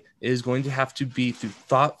away. It is going to have to be through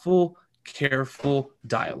thoughtful, careful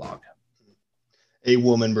dialogue. A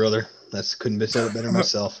woman, brother. That's couldn't have said it better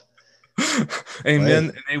myself.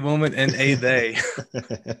 Amen. Hey. A woman and a they.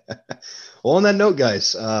 Well, on that note,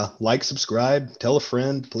 guys, like, subscribe, tell a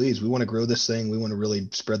friend, please. We want to grow this thing. We want to really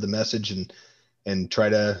spread the message and try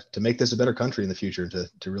to make this a better country in the future,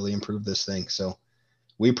 to really improve this thing. So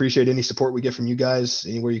we appreciate any support we get from you guys,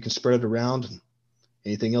 anywhere you can spread it around.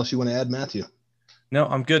 Anything else you want to add, Matthew? No,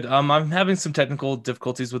 I'm good. I'm having some technical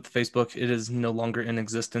difficulties with Facebook. It is no longer in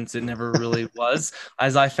existence. It never really was,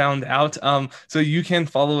 as I found out. So you can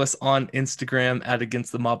follow us on Instagram at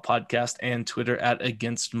Against the Mob Podcast and Twitter at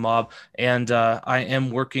Against Mob. And I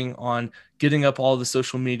am working on getting up all the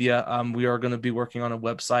social media. We are going to be working on a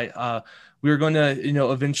website. We are going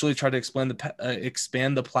to, eventually try to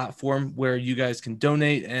expand the platform where you guys can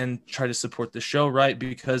donate and try to support the show, right?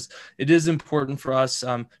 Because it is important for us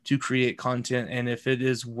to create content. And if it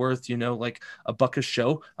is worth, like $1 a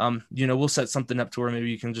show, we'll set something up to where maybe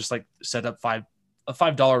you can just like set up a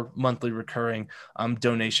 $5 monthly recurring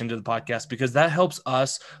donation to the podcast, because that helps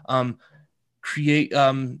us create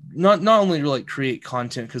not only like create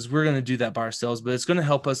content, because we're going to do that by ourselves, but it's going to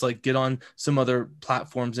help us like get on some other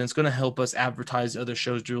platforms, and it's going to help us advertise other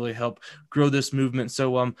shows to really help grow this movement.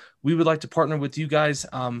 So we would like to partner with you guys.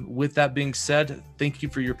 With that being said, thank you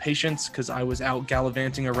for your patience, because I was out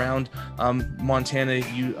gallivanting around Montana,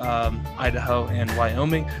 Idaho, and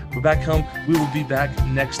Wyoming. We're back home. We will be back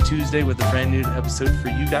next Tuesday with a brand new episode for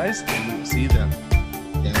you guys, and we will see you then.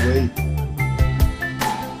 Can't wait.